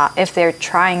stop, if they're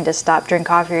trying to stop drinking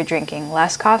coffee or drinking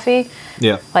less coffee,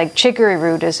 like chicory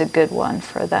root is a good one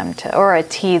for them or a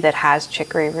tea that has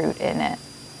chicory root in it.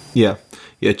 Yeah,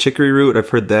 chicory root, I've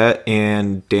heard that,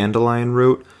 and dandelion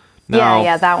root. Now,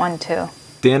 yeah, that one too.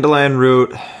 Dandelion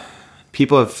root,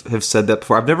 people have said that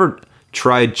before. I've never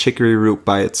tried chicory root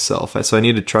by itself, so I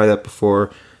need to try that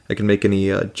before I can make any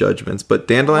judgments. But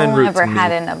dandelion root, I've never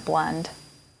had it in a blend.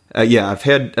 I've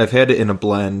had it in a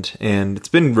blend, and it's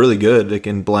been really good, like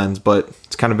in blends. But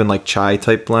it's kind of been like chai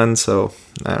type blends, so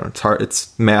I don't know, it's hard.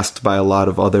 It's masked by a lot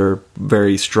of other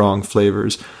very strong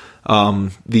flavors.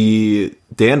 The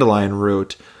dandelion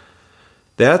root,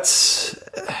 that's,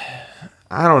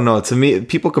 I don't know. To me,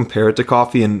 people compare it to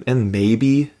coffee, and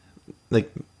maybe,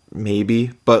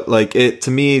 but like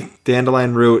to me,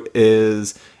 dandelion root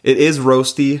is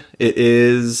roasty. It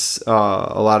is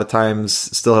a lot of times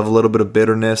still have a little bit of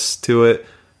bitterness to it,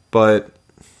 but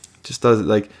just doesn't,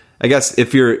 like, I guess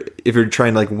if you're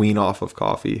trying to like wean off of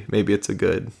coffee, maybe it's a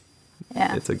good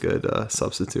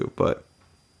substitute. But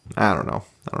I don't know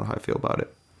how I feel about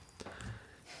it.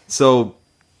 So,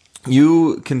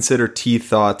 you consider Tea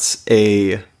Thoughts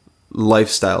a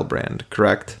lifestyle brand,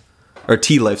 correct? Or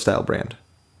tea lifestyle brand?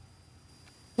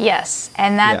 Yes,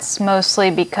 and that's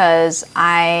mostly because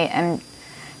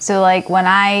so like when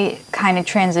I kind of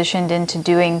transitioned into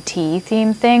doing tea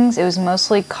themed things, it was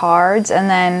mostly cards, and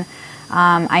then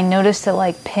I noticed that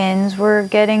like pins were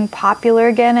getting popular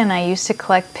again, and I used to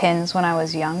collect pins when I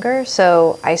was younger,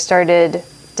 so I started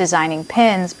designing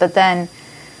pins, but then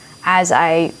as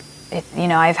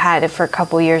I've had it for a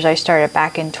couple years. I started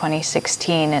back in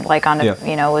 2016, and like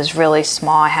it was really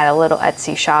small. I had a little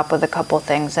Etsy shop with a couple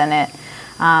things in it.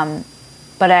 But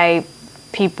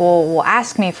people will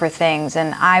ask me for things,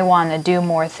 and I want to do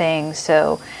more things.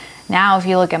 So now if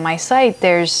you look at my site,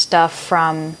 there's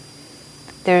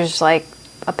like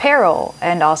apparel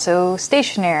and also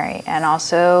stationery and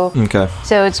also,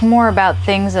 so it's more about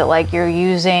things that like you're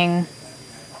using,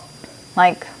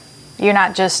 like you're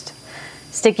not just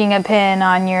sticking a pin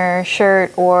on your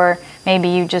shirt, or maybe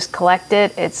you just collect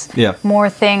it. It's more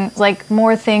things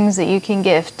that you can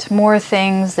gift, more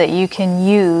things that you can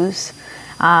use.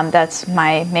 That's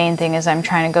my main thing, is I'm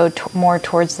trying to go more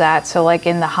towards that. So like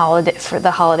for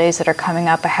the holidays that are coming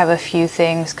up, I have a few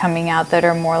things coming out that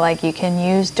are more like you can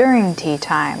use during tea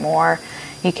time, or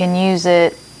you can use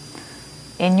it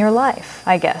in your life,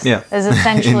 I guess. Yeah. Is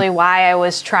essentially why I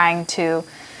was trying to,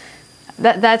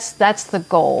 that's the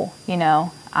goal,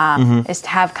 is to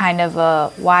have kind of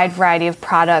a wide variety of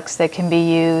products that can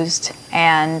be used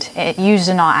and used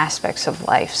in all aspects of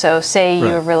life. So say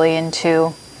you're really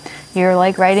you're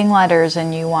like writing letters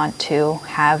and you want to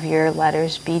have your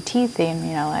letters be tea themed,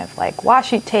 I have like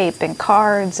washi tape and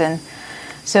cards, and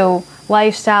so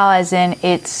lifestyle as in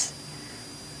it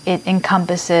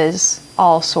encompasses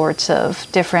all sorts of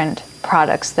different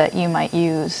products that you might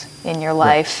use in your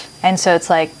life. And so it's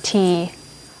like tea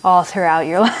all throughout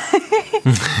your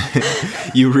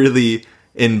life. You really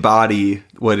embody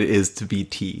what it is to be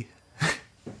tea.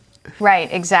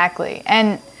 Right, exactly.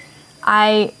 And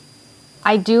I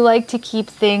do like to keep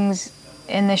things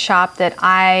in the shop that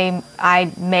I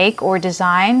make or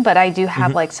design, but I do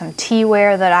have like some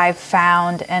teaware that I've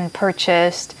found and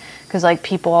purchased, because like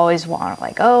people always want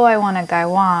like, oh, I want a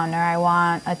gaiwan, or I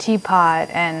want a teapot,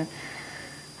 and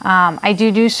I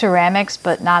do ceramics,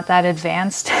 but not that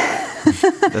advanced.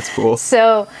 That's cool.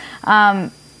 So,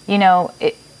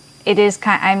 it is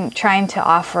I'm trying to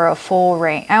offer a full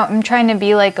range. I'm trying to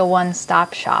be like a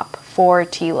one-stop shop for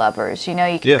tea lovers. You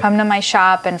can come to my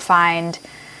shop and find,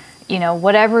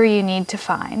 whatever you need to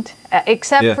find,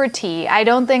 except for tea. I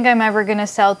don't think I'm ever going to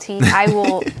sell tea. I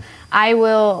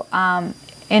will,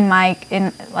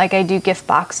 like I do gift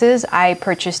boxes, I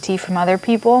purchase tea from other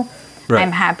people. Right.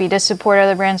 I'm happy to support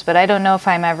other brands, but I don't know if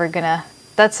I'm ever going to,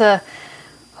 that's a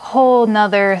whole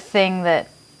nother thing that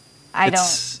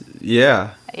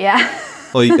Yeah.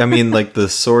 Well, I mean, like the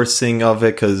sourcing of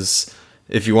it, because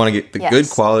if you want to get the good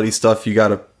quality stuff, you got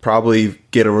to probably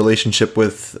get a relationship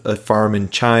with a farm in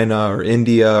China or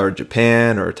India or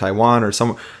Japan or Taiwan or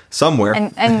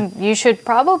somewhere. And you should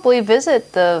probably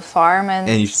visit the farm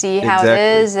and see how it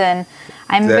is. And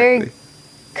I'm very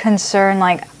concerned.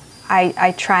 Like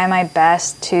I try my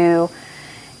best to.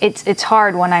 It's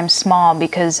hard when I'm small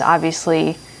because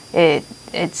obviously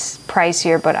it's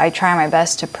pricier, but I try my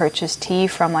best to purchase tea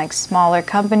from like smaller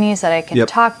companies that I can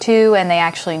talk to, and they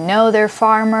actually know their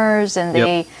farmers, and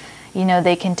they, you know,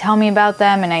 they can tell me about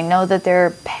them, and I know that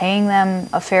they're paying them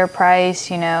a fair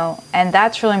price, you know, and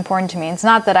that's really important to me. It's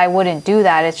not that I wouldn't do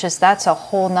that. It's just that's a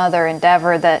whole nother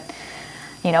endeavor that,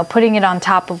 you know, putting it on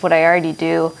top of what I already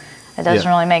do, it doesn't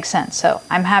really make sense. So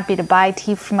I'm happy to buy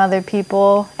tea from other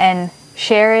people and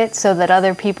share it so that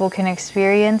other people can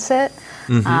experience it.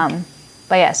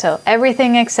 But yeah, so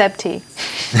everything except tea.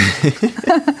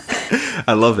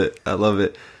 I love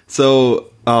it.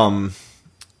 So,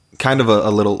 kind of a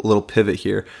little pivot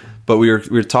here, but we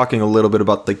were talking a little bit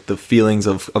about like the feelings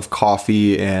of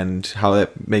coffee and how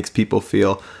that makes people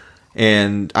feel.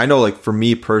 And I know, like, for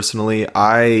me personally,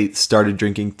 I started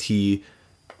drinking tea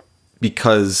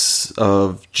because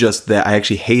of just that. I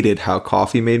actually hated how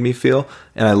coffee made me feel,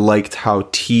 and I liked how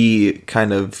tea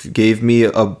kind of gave me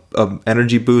a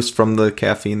energy boost from the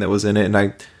caffeine that was in it. And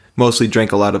I mostly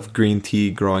drank a lot of green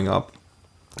tea growing up,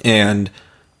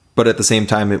 but at the same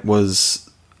time, it was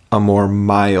a more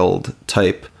mild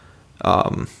type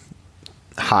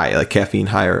high, like caffeine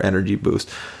high or energy boost.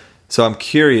 So I'm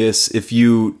curious if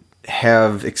you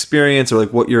have experience, or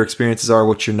like what your experiences are,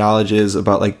 what your knowledge is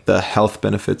about like the health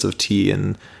benefits of tea,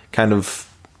 and kind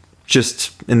of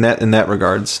just in that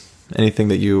regards, anything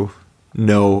that you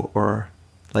know or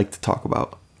like to talk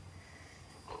about.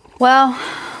 Well,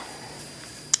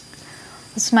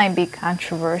 this might be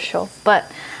controversial,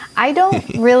 but I don't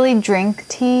really drink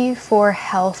tea for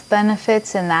health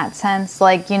benefits in that sense.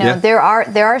 Like, you know, there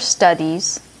are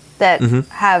studies that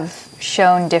have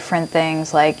shown different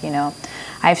things. Like, you know,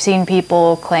 I've seen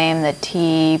people claim that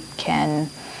tea can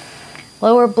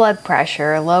lower blood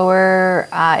pressure,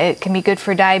 it can be good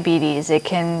for diabetes, it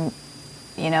can,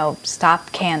 you know,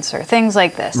 stop cancer, things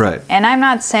like this. Right. And I'm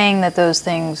not saying that those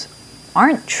things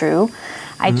aren't true.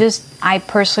 I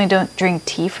personally don't drink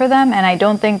tea for them, and I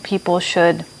don't think people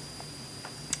should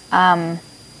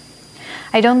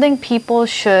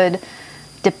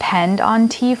depend on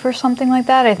tea for something like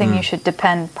that. I think you should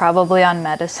depend probably on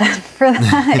medicine for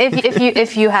that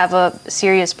if you have a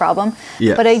serious problem.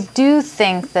 Yes. But I do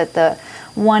think that the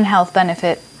one health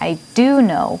benefit I do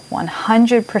know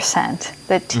 100%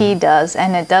 that tea does,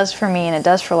 and it does for me and it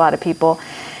does for a lot of people,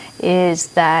 is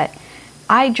that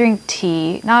I drink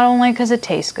tea not only because it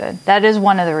tastes good. That is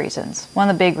one of the reasons, one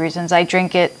of the big reasons. I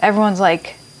drink it. Everyone's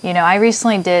like, you know, I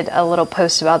recently did a little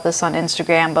post about this on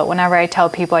Instagram, but whenever I tell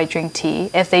people I drink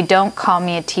tea, if they don't call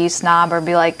me a tea snob or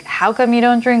be like, how come you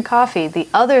don't drink coffee? The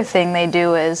other thing they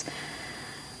do is,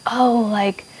 oh,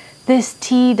 like, this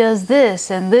tea does this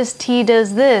and this tea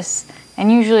does this.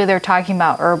 And usually they're talking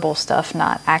about herbal stuff,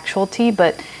 not actual tea.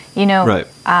 But, you know,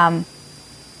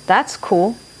 that's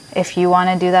cool. If you want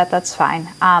to do that, that's fine.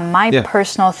 My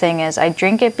personal thing is I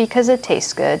drink it because it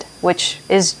tastes good, which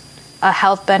is a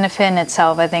health benefit in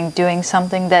itself. I think doing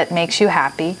something that makes you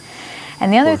happy.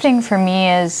 And the other thing for me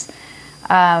is,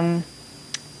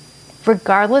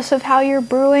 regardless of how you're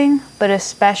brewing, but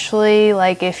especially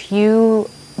like if you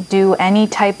do any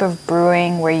type of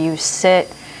brewing where you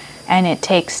sit and it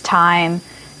takes time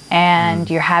and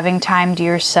you're having time to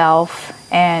yourself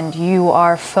and you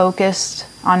are focused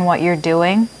on what you're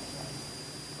doing,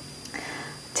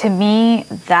 to me,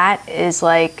 that is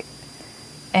like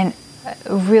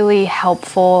really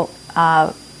helpful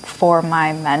for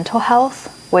my mental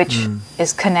health, which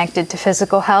is connected to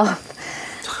physical health.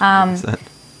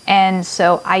 And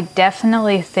so I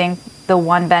definitely think the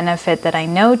one benefit that I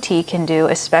know tea can do,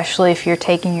 especially if you're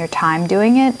taking your time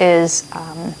doing it, is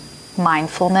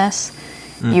mindfulness.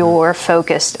 You're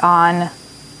focused on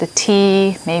the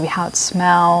tea, maybe how it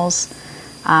smells.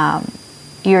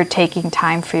 You're taking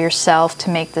time for yourself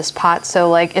to make this pot. So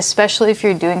like, especially if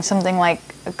you're doing something like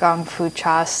a gong fu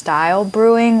cha style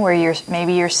brewing, where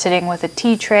you're sitting with a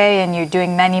tea tray and you're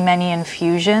doing many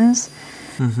infusions.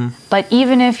 But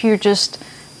even if you're just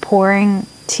pouring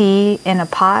tea in a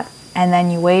pot and then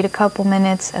you wait a couple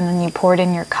minutes and then you pour it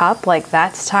in your cup, like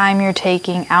that's time you're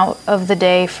taking out of the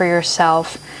day for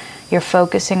yourself. You're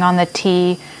focusing on the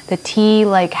tea. The tea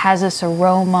like has this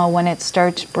aroma when it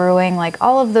starts brewing, like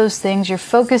all of those things. You're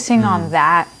focusing on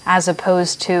that as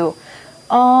opposed to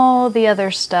all the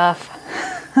other stuff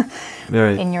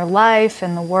in your life,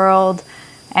 in the world.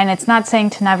 And it's not saying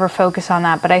to never focus on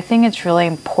that, but I think it's really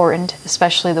important,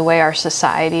 especially the way our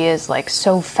society is like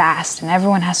so fast and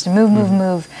everyone has to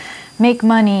move, make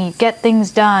money, get things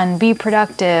done, be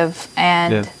productive.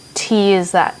 And tea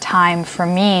is that time for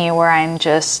me where I'm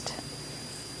just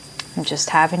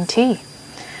having tea.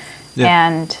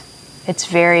 And it's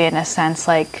very, in a sense,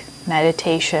 like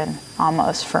meditation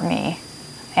almost for me.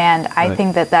 And I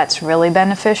think that that's really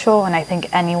beneficial, and I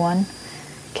think anyone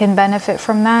can benefit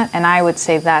from that. And I would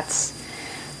say that's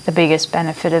the biggest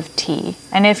benefit of tea.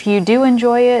 And if you do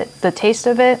enjoy it, the taste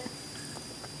of it,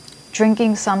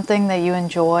 drinking something that you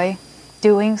enjoy,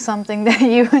 doing something that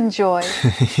you enjoy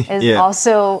is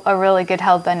also a really good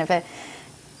health benefit.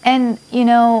 And you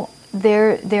know,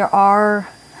 there are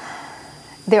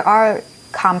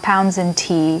compounds in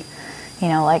tea, you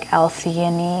know, like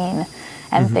L-theanine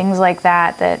and things like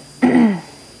that that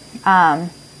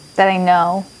I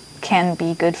know can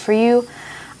be good for you.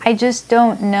 I just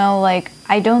don't know, like,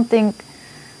 I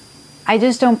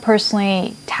just don't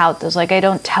personally tout those. Like, I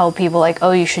don't tell people, like,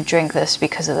 oh, you should drink this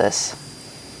because of this.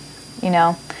 You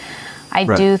know? I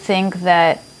do think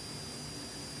that,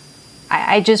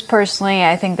 I just personally,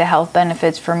 I think the health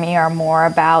benefits for me are more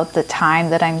about the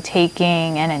time that I'm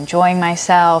taking and enjoying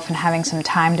myself and having some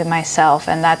time to myself.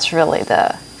 And that's really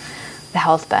the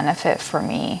health benefit for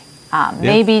me.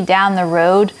 Maybe down the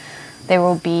road, there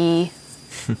will be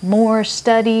more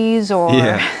studies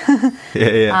or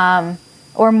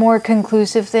or more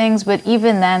conclusive things, but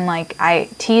even then, like,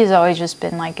 tea has always just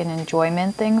been like an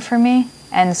enjoyment thing for me.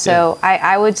 And so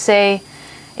I would say,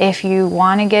 if you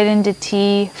want to get into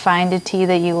tea, find a tea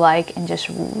that you like and just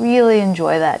really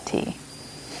enjoy that tea.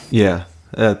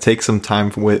 Take some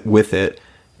time with it,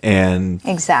 and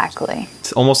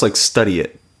it's almost like study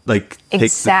it, like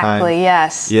take the time.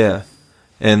 Yes.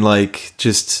 And like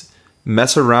just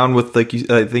mess around with, like,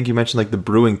 I think you mentioned, like, the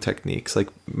brewing techniques. Like,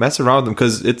 mess around with them,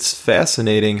 because it's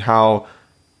fascinating how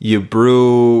you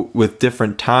brew with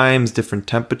different times, different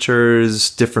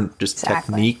temperatures, different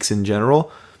techniques in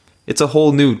general. It's a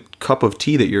whole new cup of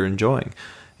tea that you're enjoying.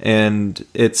 And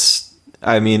it's,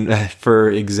 I mean, for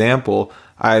example,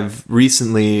 I've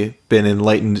recently been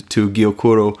enlightened to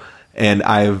Gyokuro, and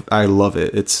I love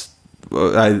it. It's,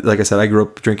 like I said, I grew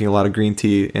up drinking a lot of green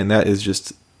tea, and that is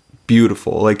just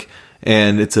beautiful. Like,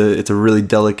 and it's a really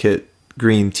delicate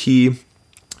green tea,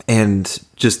 and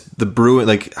just the brewing,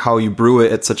 like how you brew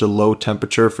it at such a low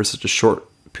temperature for such a short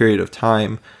period of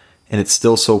time, and it's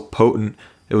still so potent.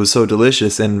 It was so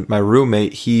delicious. And my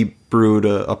roommate, he brewed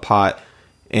a pot,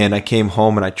 and I came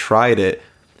home and I tried it,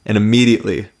 and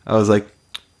immediately I was like,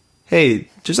 hey,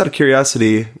 just out of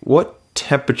curiosity, what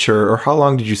temperature or how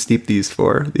long did you steep this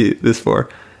for?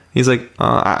 He's like,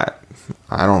 I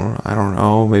don't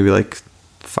know, maybe like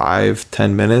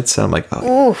 5-10 minutes. And I'm like,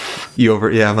 oh,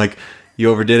 I'm like, you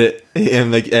overdid it.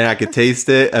 And like, and I could taste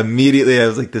it immediately. I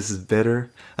was like, this is bitter.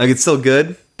 Like, it's still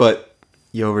good, but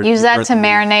you overdid it. Use that to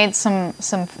marinate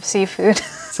some seafood.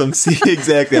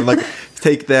 Exactly. I'm like,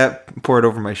 take that, pour it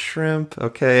over my shrimp.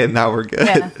 Okay, and now we're good.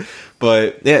 Yeah.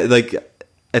 But yeah, like,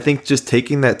 I think just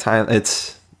taking that time,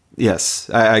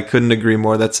 I couldn't agree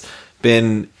more.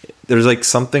 There's like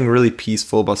something really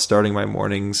peaceful about starting my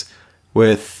mornings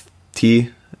with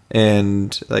tea.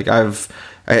 And like,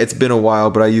 it's been a while,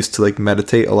 but I used to like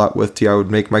meditate a lot with tea. I would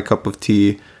make my cup of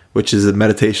tea, which is a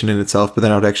meditation in itself, but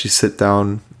then I would actually sit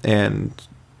down and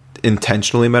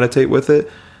intentionally meditate with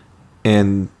it,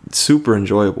 and super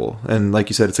enjoyable. And like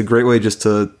you said, it's a great way just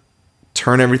to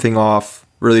turn everything off,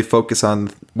 really focus on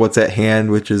what's at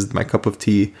hand, which is my cup of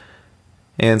tea,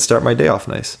 and start my day off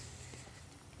nice.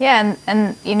 Yeah,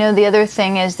 and you know, the other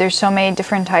thing is there's so many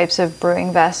different types of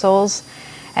brewing vessels.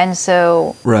 And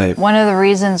so one of the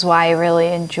reasons why I really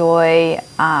enjoy,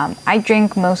 I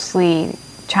drink mostly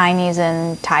Chinese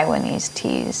and Taiwanese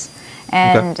teas.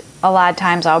 And a lot of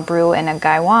times I'll brew in a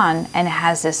gaiwan, and it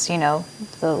has this, you know,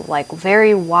 the like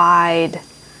very wide,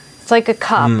 it's like a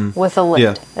cup with a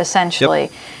lid, essentially.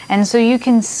 Yep. And so you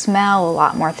can smell a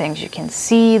lot more things. You can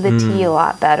see the tea a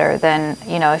lot better than,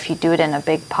 you know, if you do it in a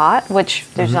big pot, which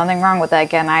there's nothing wrong with that.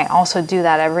 Again, I also do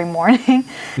that every morning.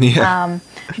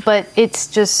 But it's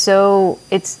just so,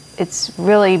 it's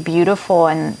really beautiful.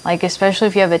 And like, especially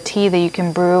if you have a tea that you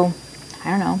can brew, I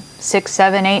don't know, 6,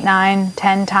 7, 8, 9,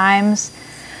 10 times,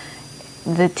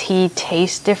 the tea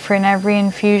tastes different every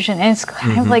infusion. And it's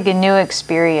kind of like a new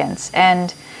experience.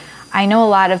 And I know a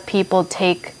lot of people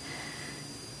take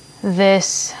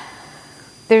this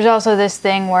there's also this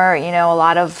thing where, you know, a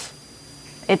lot of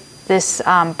this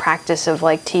practice of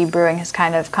like tea brewing has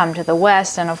kind of come to the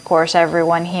West, and of course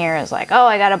everyone here is like, oh,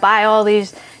 I gotta buy all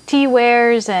these tea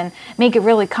wares and make it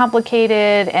really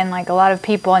complicated. And like a lot of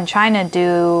people in China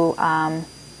do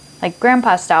like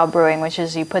grandpa style brewing, which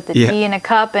is you put the tea in a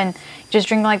cup and just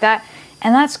drink like that,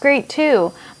 and that's great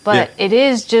too. But it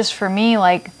is just, for me,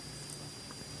 like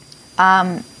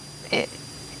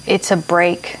it's a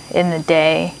break in the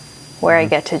day where I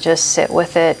get to just sit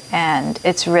with it, and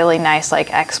it's really nice,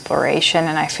 like exploration,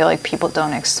 and I feel like people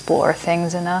don't explore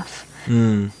things enough.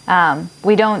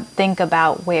 We don't think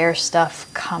about where stuff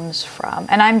comes from,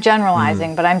 and I'm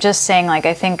generalizing, but I'm just saying, like,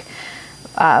 I think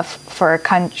for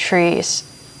countries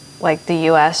like the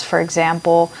US, for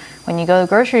example, when you go to the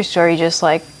grocery store, you just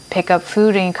like pick up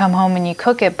food and you come home and you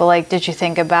cook it, but like, did you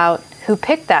think about who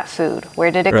picked that food? Where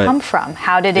did it come from?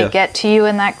 How did it get to you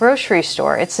in that grocery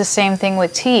store? It's the same thing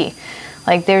with tea.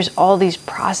 Like, there's all these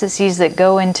processes that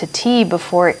go into tea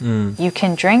before you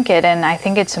can drink it. And I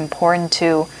think it's important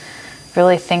to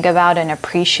really think about and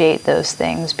appreciate those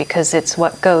things, because it's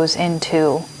what goes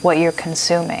into what you're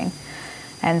consuming.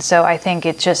 And so I think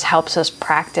it just helps us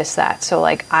practice that. So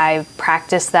like, I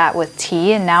practice that with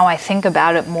tea, and now I think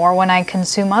about it more when I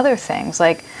consume other things.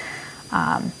 Like,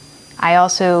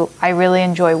 I really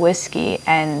enjoy whiskey,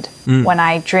 and when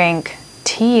I drink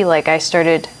tea, like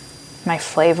my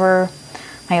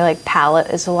like palate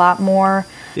is a lot more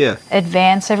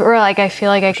advanced, or like I feel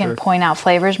like I can point out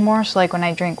flavors more. So like when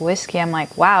I drink whiskey, I'm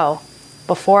like, wow.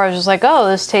 Before I was just like, oh,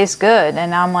 this tastes good, and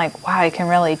now I'm like, wow, I can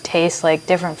really taste like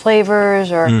different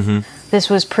flavors, or this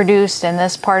was produced in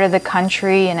this part of the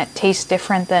country and it tastes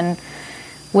different than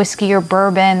whiskey or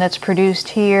bourbon that's produced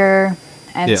here.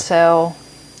 And so,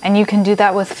 and you can do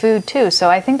that with food too. So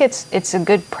I think it's a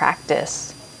good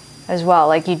practice as well.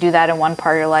 Like, you do that in one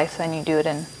part of your life, then you do it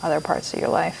in other parts of your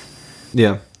life.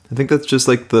 Yeah. I think that's just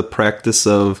like the practice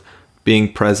of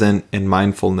being present and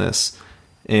mindfulness.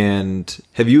 And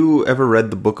have you ever read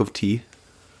the Book of Tea?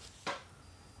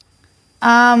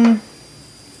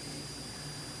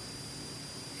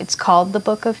 It's called the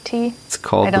Book of Tea. It's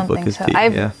called the Book of Tea.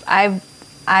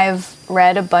 I've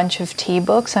read a bunch of tea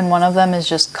books, and one of them is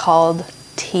just called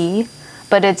Tea,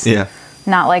 but it's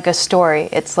not like a story.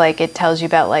 It's like, it tells you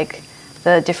about like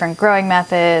the different growing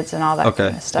methods and all that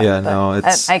kind of stuff. Yeah, but no,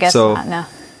 it's I guess so, not. No.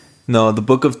 No, the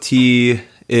Book of Tea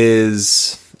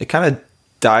it kind of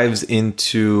dives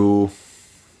into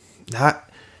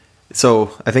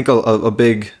so I think a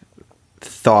big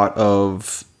thought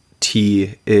of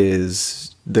tea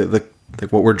is the like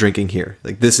what we're drinking here.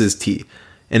 Like, this is tea,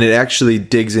 and it actually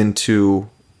digs into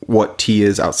what tea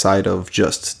is outside of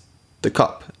just the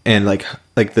cup, and like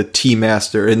the tea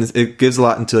master, and it gives a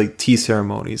lot into like tea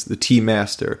ceremonies, the tea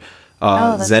master,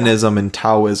 Zenism and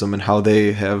Taoism, and how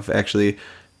they have actually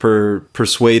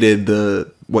persuaded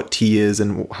what tea is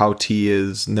and how tea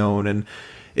is known. And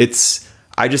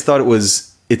I just thought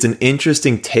it's an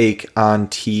interesting take on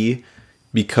tea,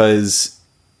 because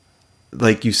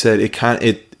like you said,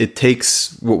 it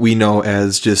takes what we know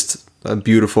as just a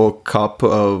beautiful cup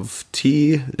of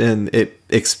tea, and it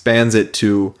expands it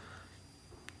to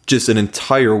just an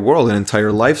entire world, an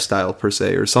entire lifestyle per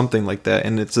se, or something like that.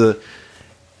 And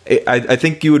I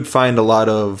think you would find a lot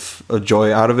of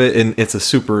joy out of it, and it's a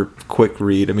super quick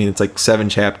read. I mean, it's like 7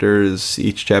 chapters.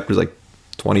 Each chapter is like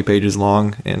 20 pages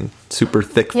long and super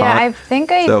thick font. Yeah, I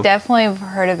think I definitely have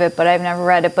heard of it, but I've never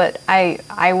read it. But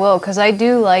I will, because I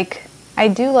do like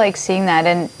seeing that.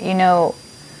 And you know,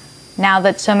 now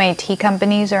that so many tea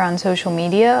companies are on social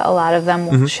media, a lot of them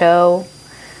will show,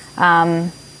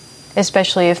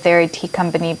 especially if they're a tea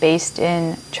company based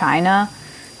in China,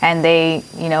 and they,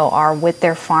 you know, are with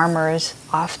their farmers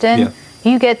often,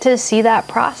 you get to see that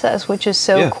process, which is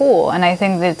so cool. And I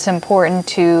think that it's important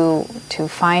to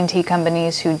find tea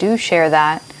companies who do share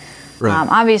that. Right.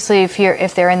 Obviously,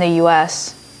 if they're in the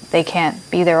U.S., they can't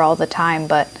be there all the time,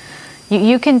 but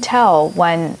you can tell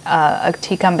when a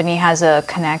tea company has a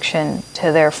connection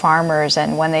to their farmers,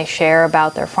 and when they share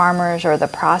about their farmers or the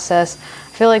process.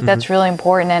 I feel like that's really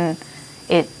important, and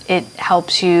it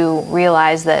helps you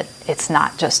realize that it's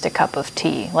not just a cup of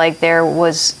tea. Like, there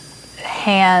was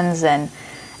hands and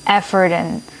effort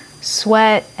and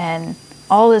sweat and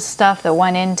all this stuff that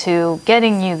went into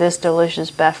getting you this delicious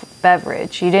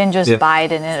beverage. You didn't just buy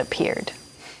it and it appeared.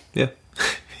 Yeah.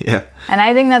 Yeah. And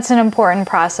I think that's an important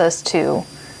process to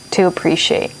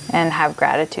appreciate and have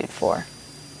gratitude for.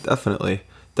 Definitely.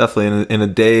 In a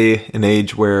day and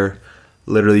age where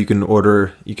literally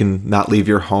you can not leave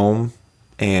your home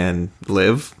and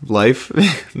live life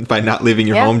by not leaving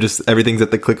your home, just everything's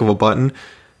at the click of a button.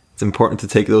 It's important to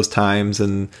take those times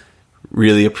and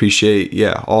really appreciate,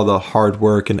 all the hard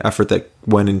work and effort that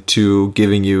went into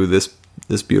giving you this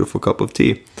beautiful cup of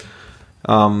tea.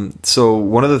 So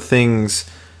one of the things,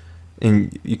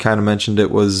 and you kind of mentioned it,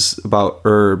 was about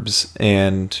herbs,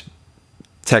 and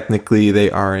technically they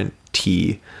aren't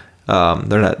tea.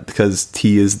 They're not, because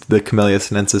tea is the Camellia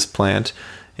sinensis plant.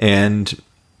 And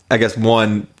I guess,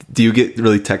 one, do you get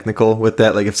really technical with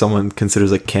that? Like if someone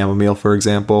considers like chamomile, for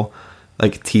example,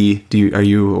 like tea, are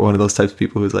you one of those types of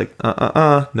people who's like,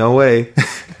 no way?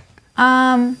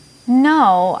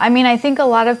 No. I mean, I think a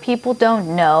lot of people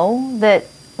don't know that,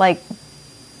 like,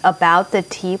 about the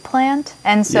tea plant,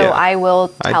 and so I will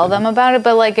tell them about it.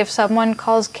 But like, if someone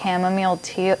calls chamomile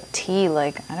tea,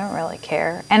 like, I don't really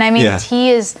care. And I mean,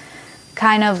 tea is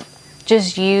kind of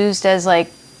just used as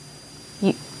like,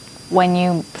 when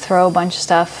you throw a bunch of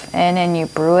stuff in and you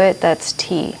brew it, that's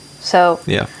tea. So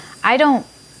I don't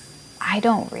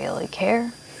really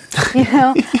care. You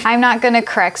know, I'm not going to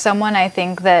correct someone. I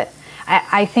think that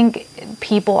I think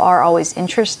people are always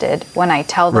interested when I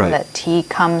tell them that tea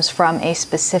comes from a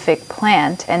specific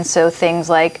plant. And so things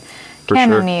like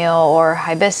chamomile or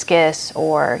hibiscus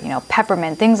or,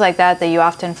 peppermint, things like that you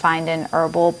often find in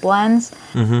herbal blends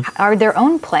are their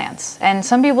own plants. And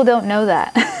some people don't know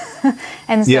that.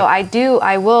 And so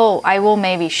I will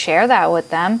maybe share that with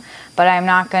them, but I'm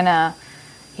not going to,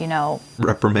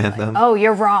 reprimand them. Oh,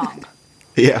 you're wrong.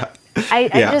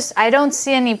 I don't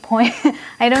see any point.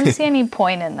 I don't see any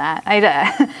point in that.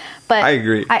 But I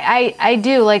agree. I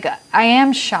do. Like, I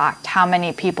am shocked how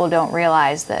many people don't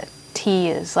realize that tea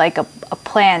is like a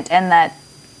plant, and that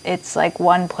it's like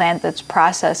one plant that's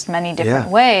processed many different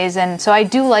ways. And so I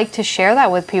do like to share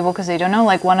that with people, because they don't know.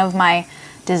 Like, one of my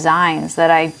designs that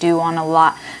I do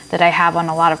that I have on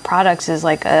a lot of products is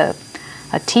like a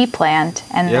tea plant,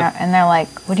 and they're like,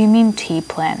 what do you mean tea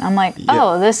plant? I'm like,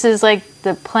 oh, this is like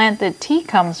the plant that tea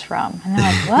comes from. And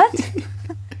they're like, what?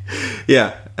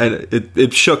 And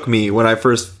it shook me when I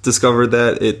first discovered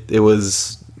that. It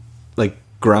was like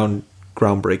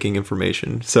groundbreaking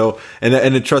information. So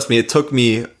and trust me, it took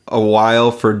me a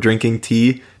while for drinking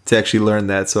tea to actually learn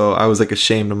that. So I was like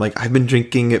ashamed. I'm like, I've been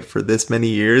drinking it for this many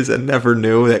years and never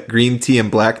knew that green tea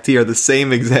and black tea are the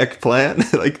same exact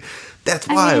plant. Like, that's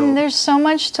wild. I mean, there's so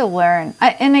much to learn.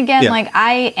 And again, like,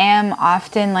 I am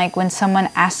often, like, when someone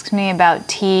asks me about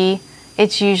tea,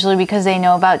 it's usually because they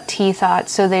know about tea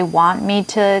thoughts, so they want me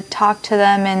to talk to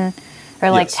them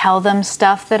or like tell them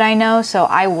stuff that I know. So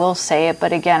I will say it,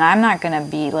 but again, I'm not going to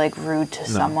be like rude to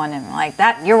someone and like,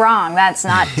 that you're wrong, that's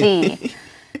not tea.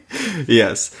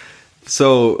 Yes.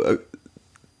 So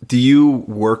do you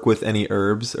work with any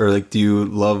herbs, or like, do you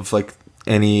love like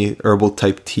any herbal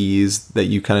type teas that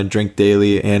you kind of drink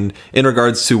daily? And in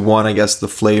regards to, one, I guess the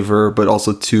flavor, but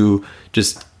also two,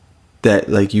 just that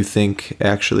like you think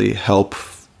actually help,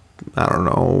 I don't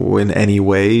know, in any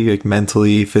way, like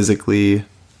mentally, physically,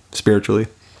 spiritually?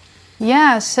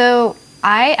 Yeah, so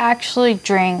I actually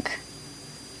drink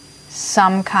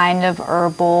some kind of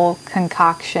herbal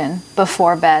concoction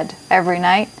before bed every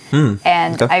night.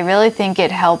 And I really think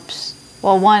it helps.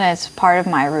 Well, one, it's part of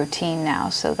my routine now,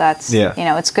 so that's,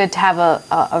 it's good to have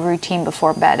a routine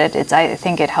before bed. I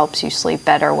think it helps you sleep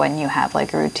better when you have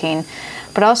like a routine.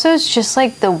 But also, it's just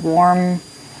like the warm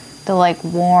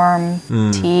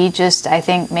tea just, I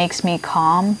think, makes me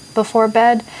calm before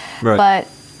bed. Right. But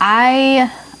I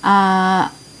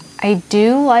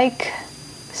do like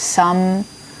some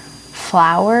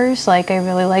flowers. Like, I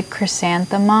really like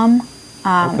chrysanthemum.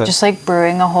 Just like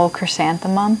brewing a whole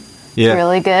chrysanthemum. It's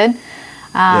really good.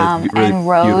 Really and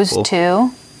rose beautiful.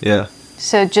 Too. Yeah.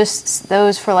 So just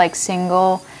those for like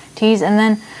single teas. And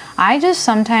then I just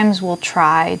sometimes will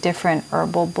try different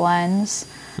herbal blends.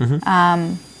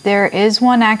 There is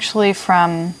one actually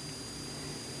from,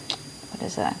 what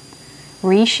is that?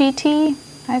 Reishi tea,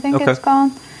 I think it's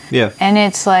called. Yeah. And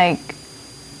it's like,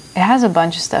 it has a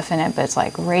bunch of stuff in it, but it's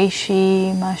like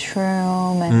reishi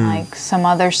mushroom and like some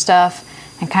other stuff,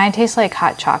 and kind of tastes like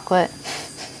hot chocolate.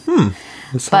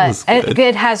 But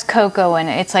it has cocoa in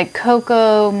it. It's like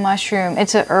cocoa mushroom.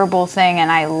 It's an herbal thing,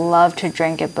 and I love to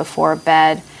drink it before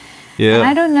bed. Yeah. And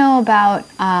I don't know about,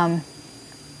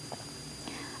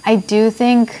 I do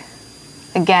think,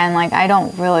 again, like, I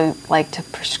don't really like to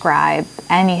prescribe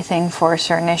anything for a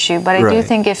certain issue, but I do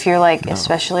think if you're like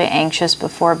especially anxious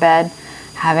before bed,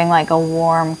 having like a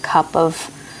warm cup of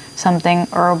something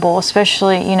herbal,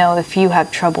 especially, if you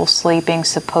have trouble sleeping,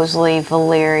 supposedly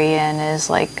valerian is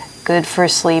like good for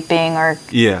sleeping, or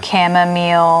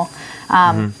chamomile.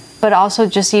 But also,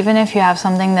 just even if you have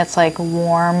something that's like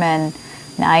warm and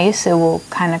nice, it will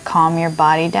kind of calm your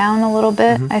body down a little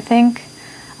bit, I think.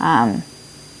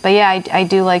 But yeah, I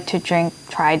do like to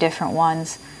try different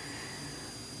ones.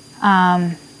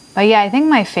 But yeah, I think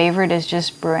my favorite is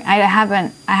just brewing. I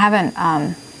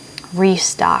haven't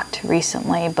restocked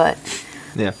recently, but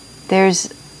yeah,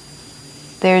 there's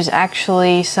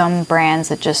actually some brands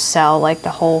that just sell like the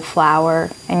whole flower,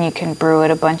 and you can brew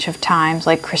it a bunch of times,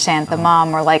 like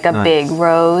chrysanthemum or like a big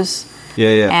rose.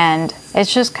 Yeah. And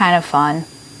it's just kind of fun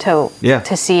to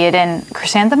see it. And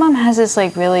chrysanthemum has this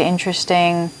like really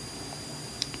interesting,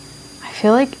 I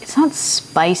feel like it's not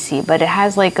spicy, but it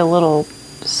has like a little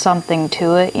something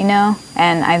to it, you know?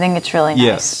 And I think it's really nice.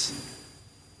 Yes.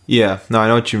 Yeah. No, I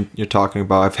know what you're talking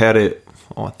about. I've had it,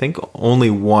 I think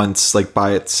only once, like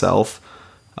by itself.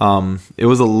 It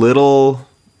was a little,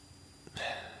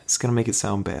 it's going to make it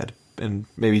sound bad and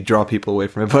maybe draw people away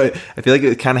from it, but I feel like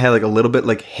it kind of had like a little bit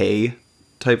like hay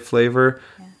type flavor,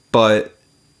 but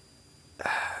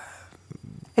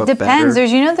it depends.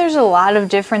 Better. There's a lot of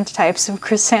different types of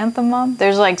chrysanthemum.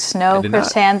 There's like snow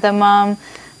chrysanthemum.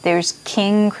 There's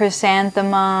king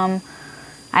chrysanthemum.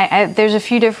 There's a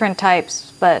few different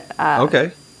types, but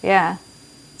okay. Yeah.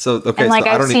 So okay, and like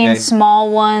I've seen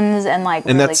small ones and like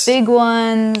really big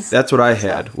ones. That's what I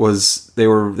had. Was they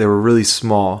were really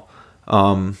small,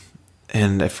 and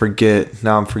I'm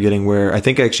forgetting where. I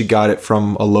think I actually got it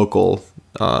from a local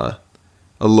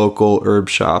herb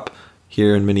shop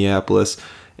here in Minneapolis.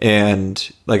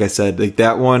 And like I said, like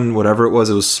that one, whatever it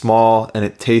was small and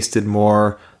it tasted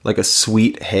more like a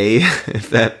sweet hay, if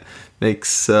that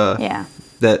makes that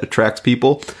attracts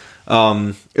people.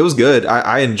 It was good.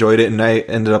 I enjoyed it, and I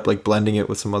ended up like blending it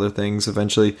with some other things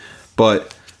eventually.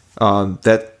 But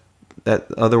that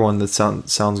other one that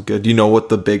sounds good. Do you know what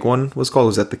the big one was called?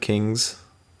 Was that the King's?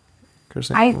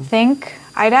 I think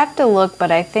I'd have to look,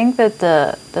 but I think that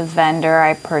the vendor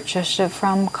I purchased it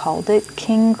from called it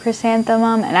King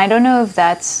Chrysanthemum, and I don't know if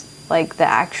that's like the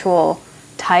actual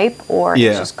type or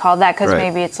it's just called that because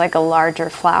maybe it's like a larger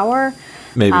flower.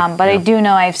 Maybe, but I do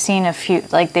know I've seen a few,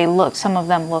 like some of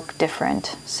them look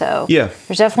different. So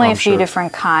there's definitely a few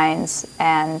different kinds,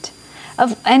 and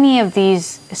of any of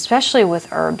these, especially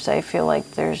with herbs, I feel like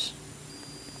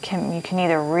you can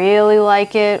either really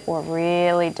like it or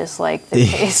really dislike the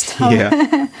taste of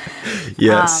it.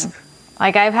 Yes.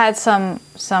 Like I've had some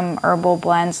herbal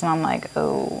blends and I'm like,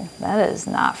 oh, that is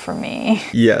not for me.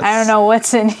 Yes. I don't know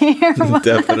what's in here.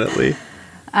 Definitely.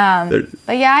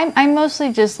 But yeah, I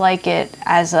mostly just like it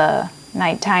as a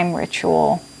nighttime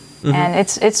ritual. Mm-hmm. And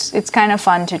it's kind of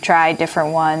fun to try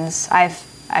different ones.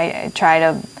 I try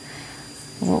to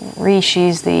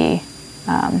Rishi's the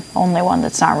only one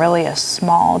that's not really a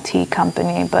small tea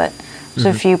company, but there's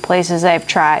a few places I've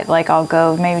tried. Like I'll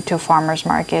go maybe to a farmer's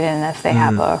market, and if they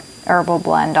have a herbal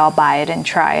blend, I'll buy it and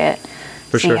try it,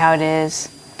 see how it is.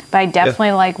 But I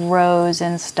definitely like rose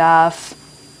and stuff.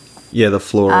 Yeah, the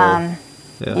floral.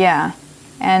 Yeah,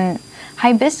 and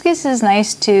hibiscus is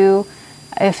nice too.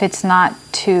 If it's not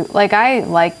too I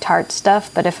like tart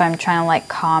stuff, but if I'm trying to like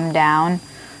calm down.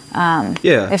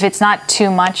 If it's not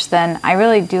too much, then I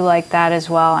really do like that as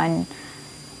well. And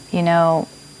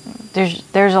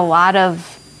there's a lot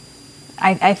of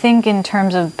I think in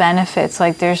terms of benefits,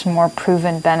 like there's more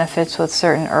proven benefits with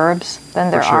certain herbs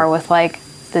than there are with like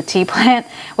the tea plant,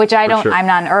 which I'm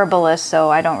not an herbalist, so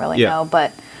I don't really know.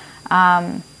 But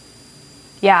I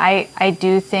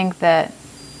do think that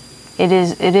it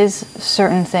is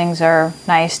certain things are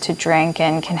nice to drink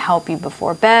and can help you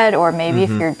before bed, or maybe if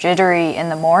you're jittery in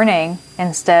the morning,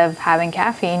 instead of having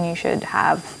caffeine, you should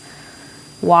have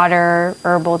water,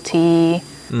 herbal tea.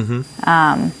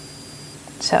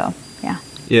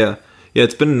 Yeah,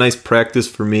 it's been a nice practice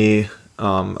for me.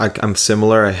 I'm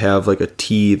similar. I have like a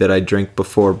tea that I drink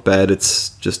before bed. It's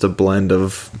just a blend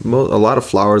of a lot of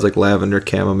flowers like lavender,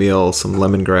 chamomile, some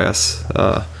lemongrass,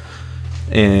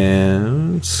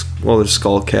 and there's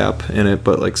skullcap in it,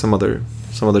 but like some other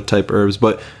type herbs.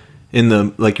 But in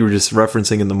the, like you were just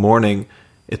referencing, in the morning,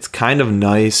 it's kind of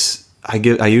nice. I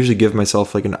usually give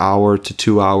myself like an hour to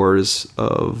 2 hours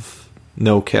of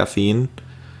no caffeine,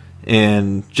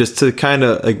 and just to kind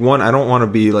of like, one, I don't want to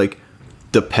be like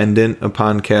dependent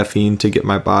upon caffeine to get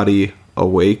my body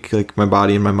awake, like my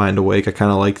body and my mind awake. I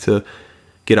kind of like to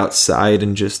get outside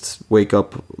and just wake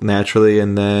up naturally,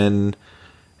 and then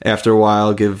after a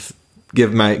while give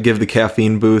the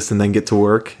caffeine boost, and then get to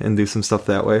work and do some stuff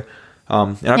that way.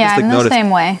 And I've just, like, I'm the same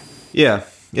way. Yeah,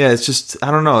 it's just,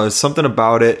 I don't know, there's something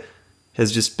about it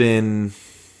has just been,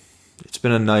 it's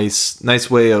been a nice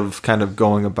way of kind of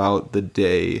going about the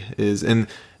day. And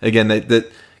again, that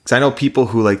because I know people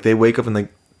who, like, they wake up and,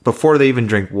 like, before they even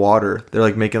drink water, they're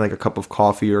like making like a cup of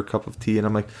coffee or a cup of tea, and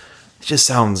I'm like, it just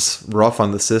sounds rough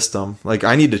on the system. Like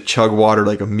I need to chug water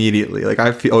like immediately. Like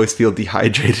always feel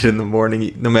dehydrated in the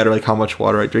morning, no matter like how much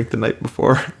water I drink the night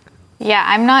before. Yeah,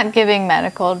 I'm not giving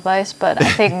medical advice, but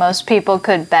I think most people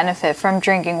could benefit from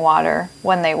drinking water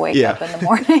when they wake up in the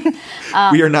morning.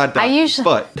 We are not doctors,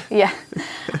 but yeah,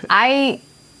 I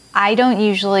don't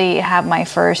usually have my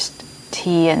first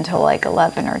tea until like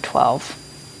 11 or 12.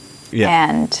 Yeah.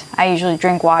 And I usually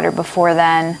drink water before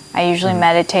then. I usually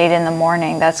meditate in the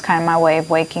morning. That's kind of my way of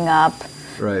waking up.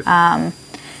 Right. And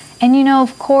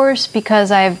of course, because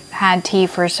I've had tea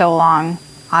for so long,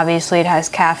 obviously it has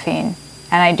caffeine.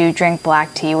 And I do drink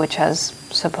black tea, which has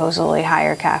supposedly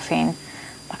higher caffeine.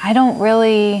 But I don't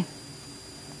really...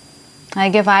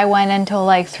 Like, if I went until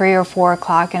like 3 or 4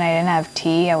 o'clock and I didn't have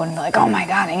tea, I wouldn't be like, oh my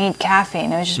God, I need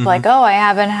caffeine. It was just like, oh, I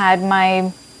haven't had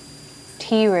my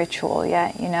tea ritual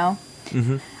yet,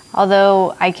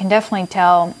 Although I can definitely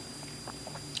tell,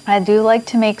 I do like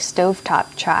to make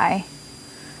stovetop chai.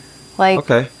 Like,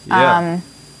 okay, yeah.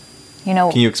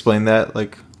 Can you explain that,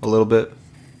 like, a little bit?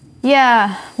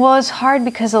 Yeah, well, it's hard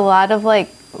because a lot of like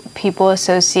people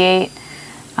associate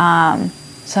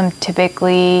some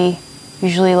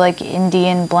usually like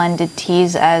Indian blended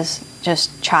teas as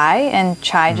just chai, and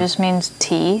chai just means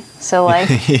tea. So like,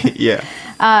 yeah,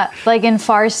 like in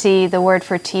Farsi, the word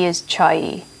for tea is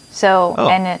chai. So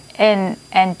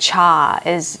and cha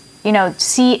is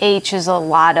ch is a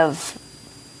lot of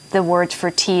the words for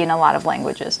tea in a lot of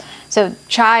languages. So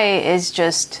chai is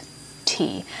just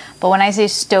tea. But when I say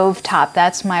stovetop,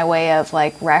 that's my way of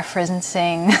like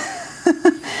referencing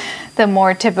the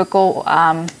more typical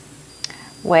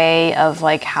way of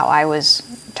like how I was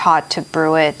taught to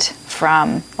brew it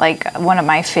from. Like one of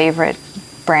my favorite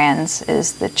brands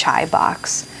is the Chai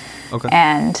Box. Okay.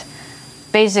 And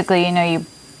basically, you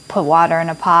put water in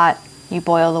a pot, you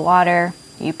boil the water,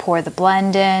 you pour the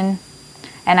blend in.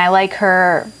 And I like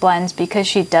her blends because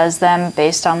she does them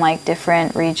based on like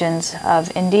different regions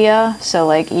of India. So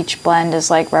like each blend is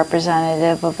like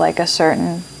representative of like a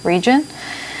certain region.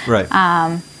 Right.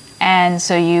 And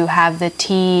so you have the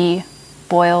tea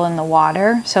boil in the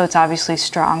water. So it's obviously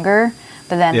stronger.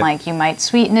 But then like you might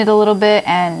sweeten it a little bit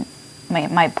and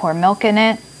might pour milk in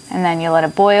it. And then you let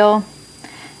it boil.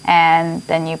 And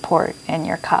then you pour it in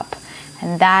your cup.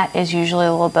 And that is usually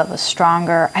a little bit of a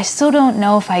stronger. I still don't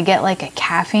know if I get like a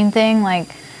caffeine thing.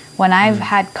 Like when I've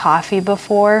had coffee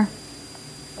before,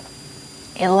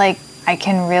 I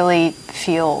can really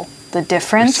feel the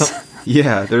difference.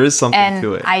 There is something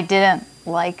to it. And I didn't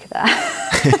like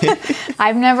that.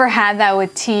 I've never had that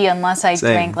with tea unless I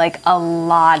drank like a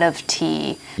lot of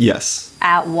tea. Yes.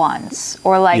 At once.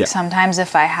 Or like sometimes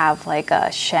if I have like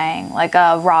a shang, like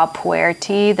a raw pu'er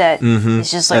tea that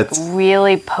is just like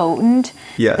really potent,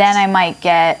 then I might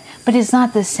get, but it's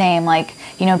not the same. Like,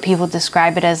 people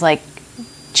describe it as like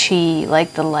chi,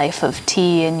 like the life of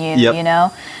tea in you,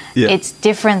 It's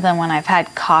different than when I've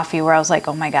had coffee where I was like,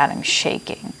 oh my God, I'm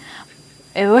shaking.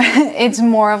 It's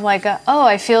more of like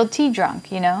I feel tea drunk,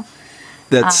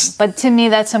 But to me,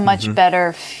 that's a much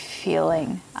better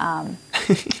feeling.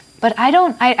 But I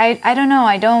don't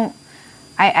know.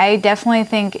 I definitely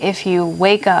think if you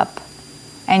wake up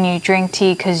and you drink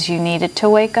tea because you need it to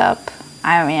wake up,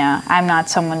 I'm not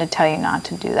someone to tell you not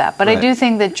to do that. But I do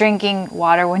think that drinking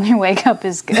water when you wake up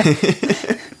is good.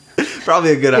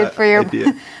 Probably a good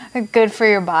idea. Good for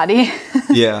your body.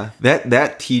 Yeah,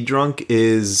 that tea drunk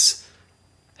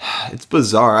it's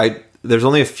bizarre. There's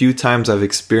only a few times I've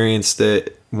experienced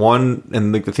it. One,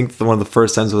 and I think one of the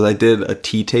first times was I did a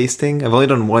tea tasting. I've only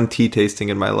done one tea tasting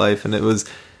in my life, and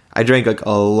I drank like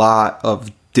a lot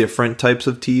of different types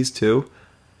of teas too.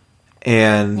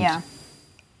 And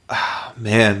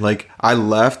man, like I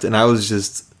left and I was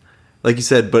just, like you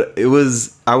said, but I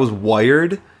was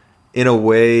wired in a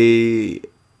way,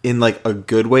 in like a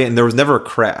good way, and there was never a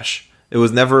crash. It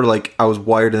was never like I was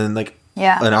wired and then like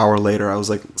an hour later I was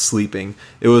like sleeping.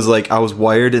 It was like I was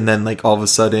wired and then like all of a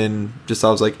sudden I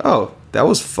was like, oh, that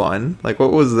was fun. Like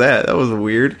what was that? That was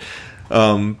weird.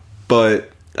 But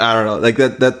I don't know. Like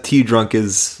that tea drunk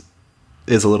is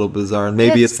a little bizarre. And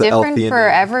maybe it's the different L-theanine for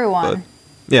everyone. But,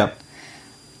 yeah.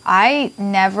 I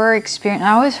never experienced.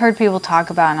 I always heard people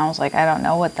talk about it, and I was like, I don't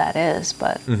know what that is,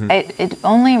 but it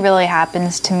only really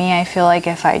happens to me. I feel like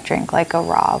if I drink like a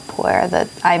raw pu'er, that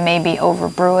I maybe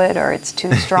overbrew it or it's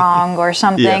too strong or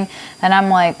something, and I'm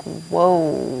like,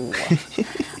 whoa.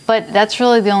 But that's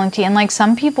really the only tea. And like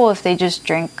some people, if they just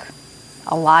drink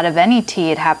a lot of any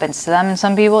tea, it happens to them, and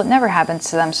some people it never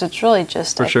happens to them. So it's really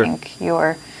just think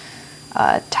your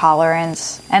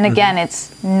tolerance. And again,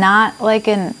 it's not like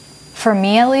for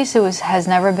me at least, has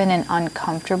never been an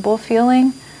uncomfortable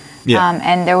feeling. Yeah.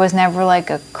 And there was never like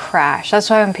a crash. That's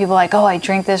why when people are like, oh, I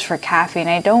drink this for caffeine,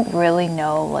 I don't really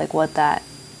know like what that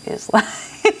is like.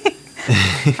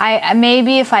 I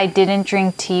maybe if I didn't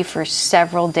drink tea for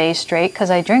several days straight,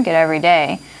 because I drink it every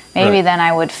day, maybe then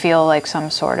I would feel like some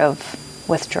sort of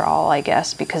withdrawal, I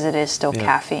guess, because it is still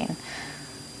caffeine.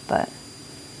 But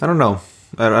I don't know.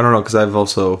 I don't know, because I've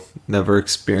also never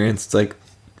experienced, like,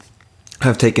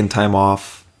 I've taken time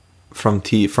off from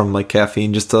tea, from like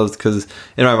caffeine, just because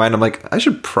in my mind I'm like, I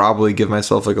should probably give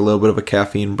myself like a little bit of a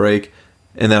caffeine break,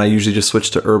 and then I usually just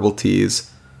switch to herbal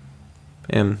teas.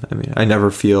 And I mean, I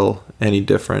never feel any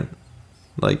different.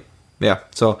 Like, yeah.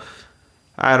 So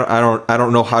I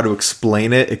don't know how to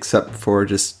explain it except for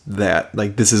just that.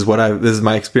 Like, this is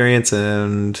my experience,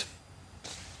 and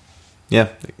yeah,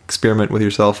 experiment with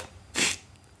yourself.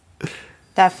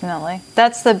 Definitely.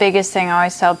 That's the biggest thing I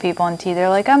always tell people in tea. They're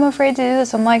like, I'm afraid to do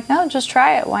this. I'm like, no, just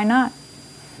try it. Why not?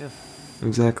 Yeah,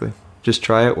 exactly. Just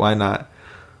try it. Why not?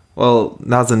 Well,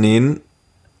 Nazanin,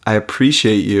 I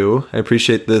appreciate you. I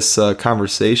appreciate this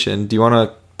conversation. Do you want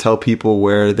to tell people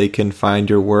where they can find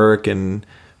your work and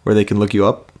where they can look you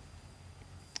up?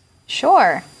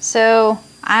 Sure. So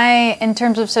in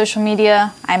terms of social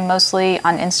media, I'm mostly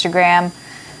on Instagram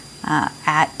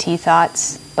at Tea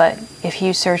Thoughts. But if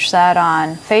you search that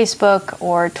on Facebook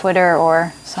or Twitter,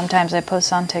 or sometimes I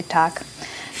post on TikTok,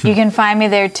 you can find me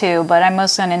there too. But I'm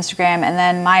mostly on Instagram. And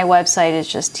then my website is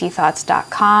just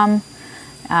teathoughts.com.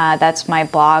 That's my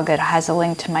blog. It has a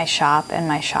link to my shop, and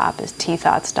my shop is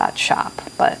teathoughts.shop.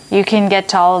 But you can get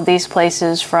to all of these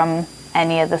places from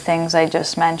any of the things I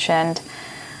just mentioned.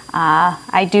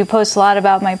 I do post a lot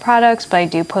about my products, but I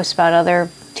do post about other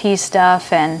tea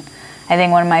stuff. And I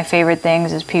think one of my favorite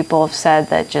things is people have said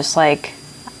that just like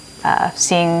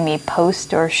seeing me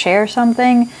post or share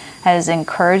something has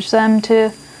encouraged them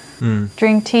to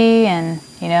drink tea. And,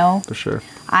 you know, for sure,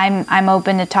 I'm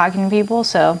open to talking to people,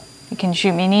 so you can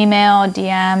shoot me an email, a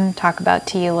DM, talk about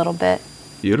tea a little bit.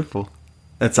 Beautiful.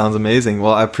 That sounds amazing.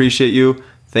 Well, I appreciate you.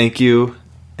 Thank you,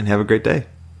 and have a great day.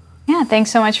 Yeah,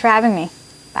 thanks so much for having me.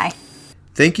 Bye.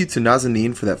 Thank you to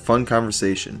Nazanin for that fun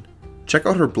conversation. Check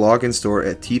out her blog and store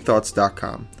at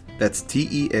teathoughts.com. That's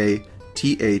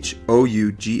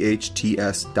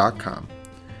TEATHOUGHTS.com.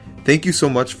 Thank you so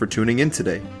much for tuning in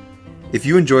today. If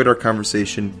you enjoyed our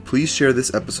conversation, please share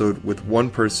this episode with one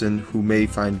person who may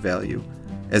find value.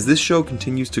 As this show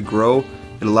continues to grow,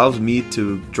 it allows me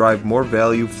to drive more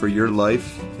value for your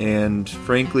life, and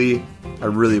frankly, I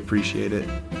really appreciate it.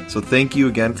 So thank you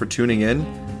again for tuning in.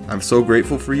 I'm so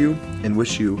grateful for you and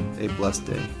wish you a blessed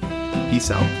day.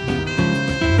 Peace out.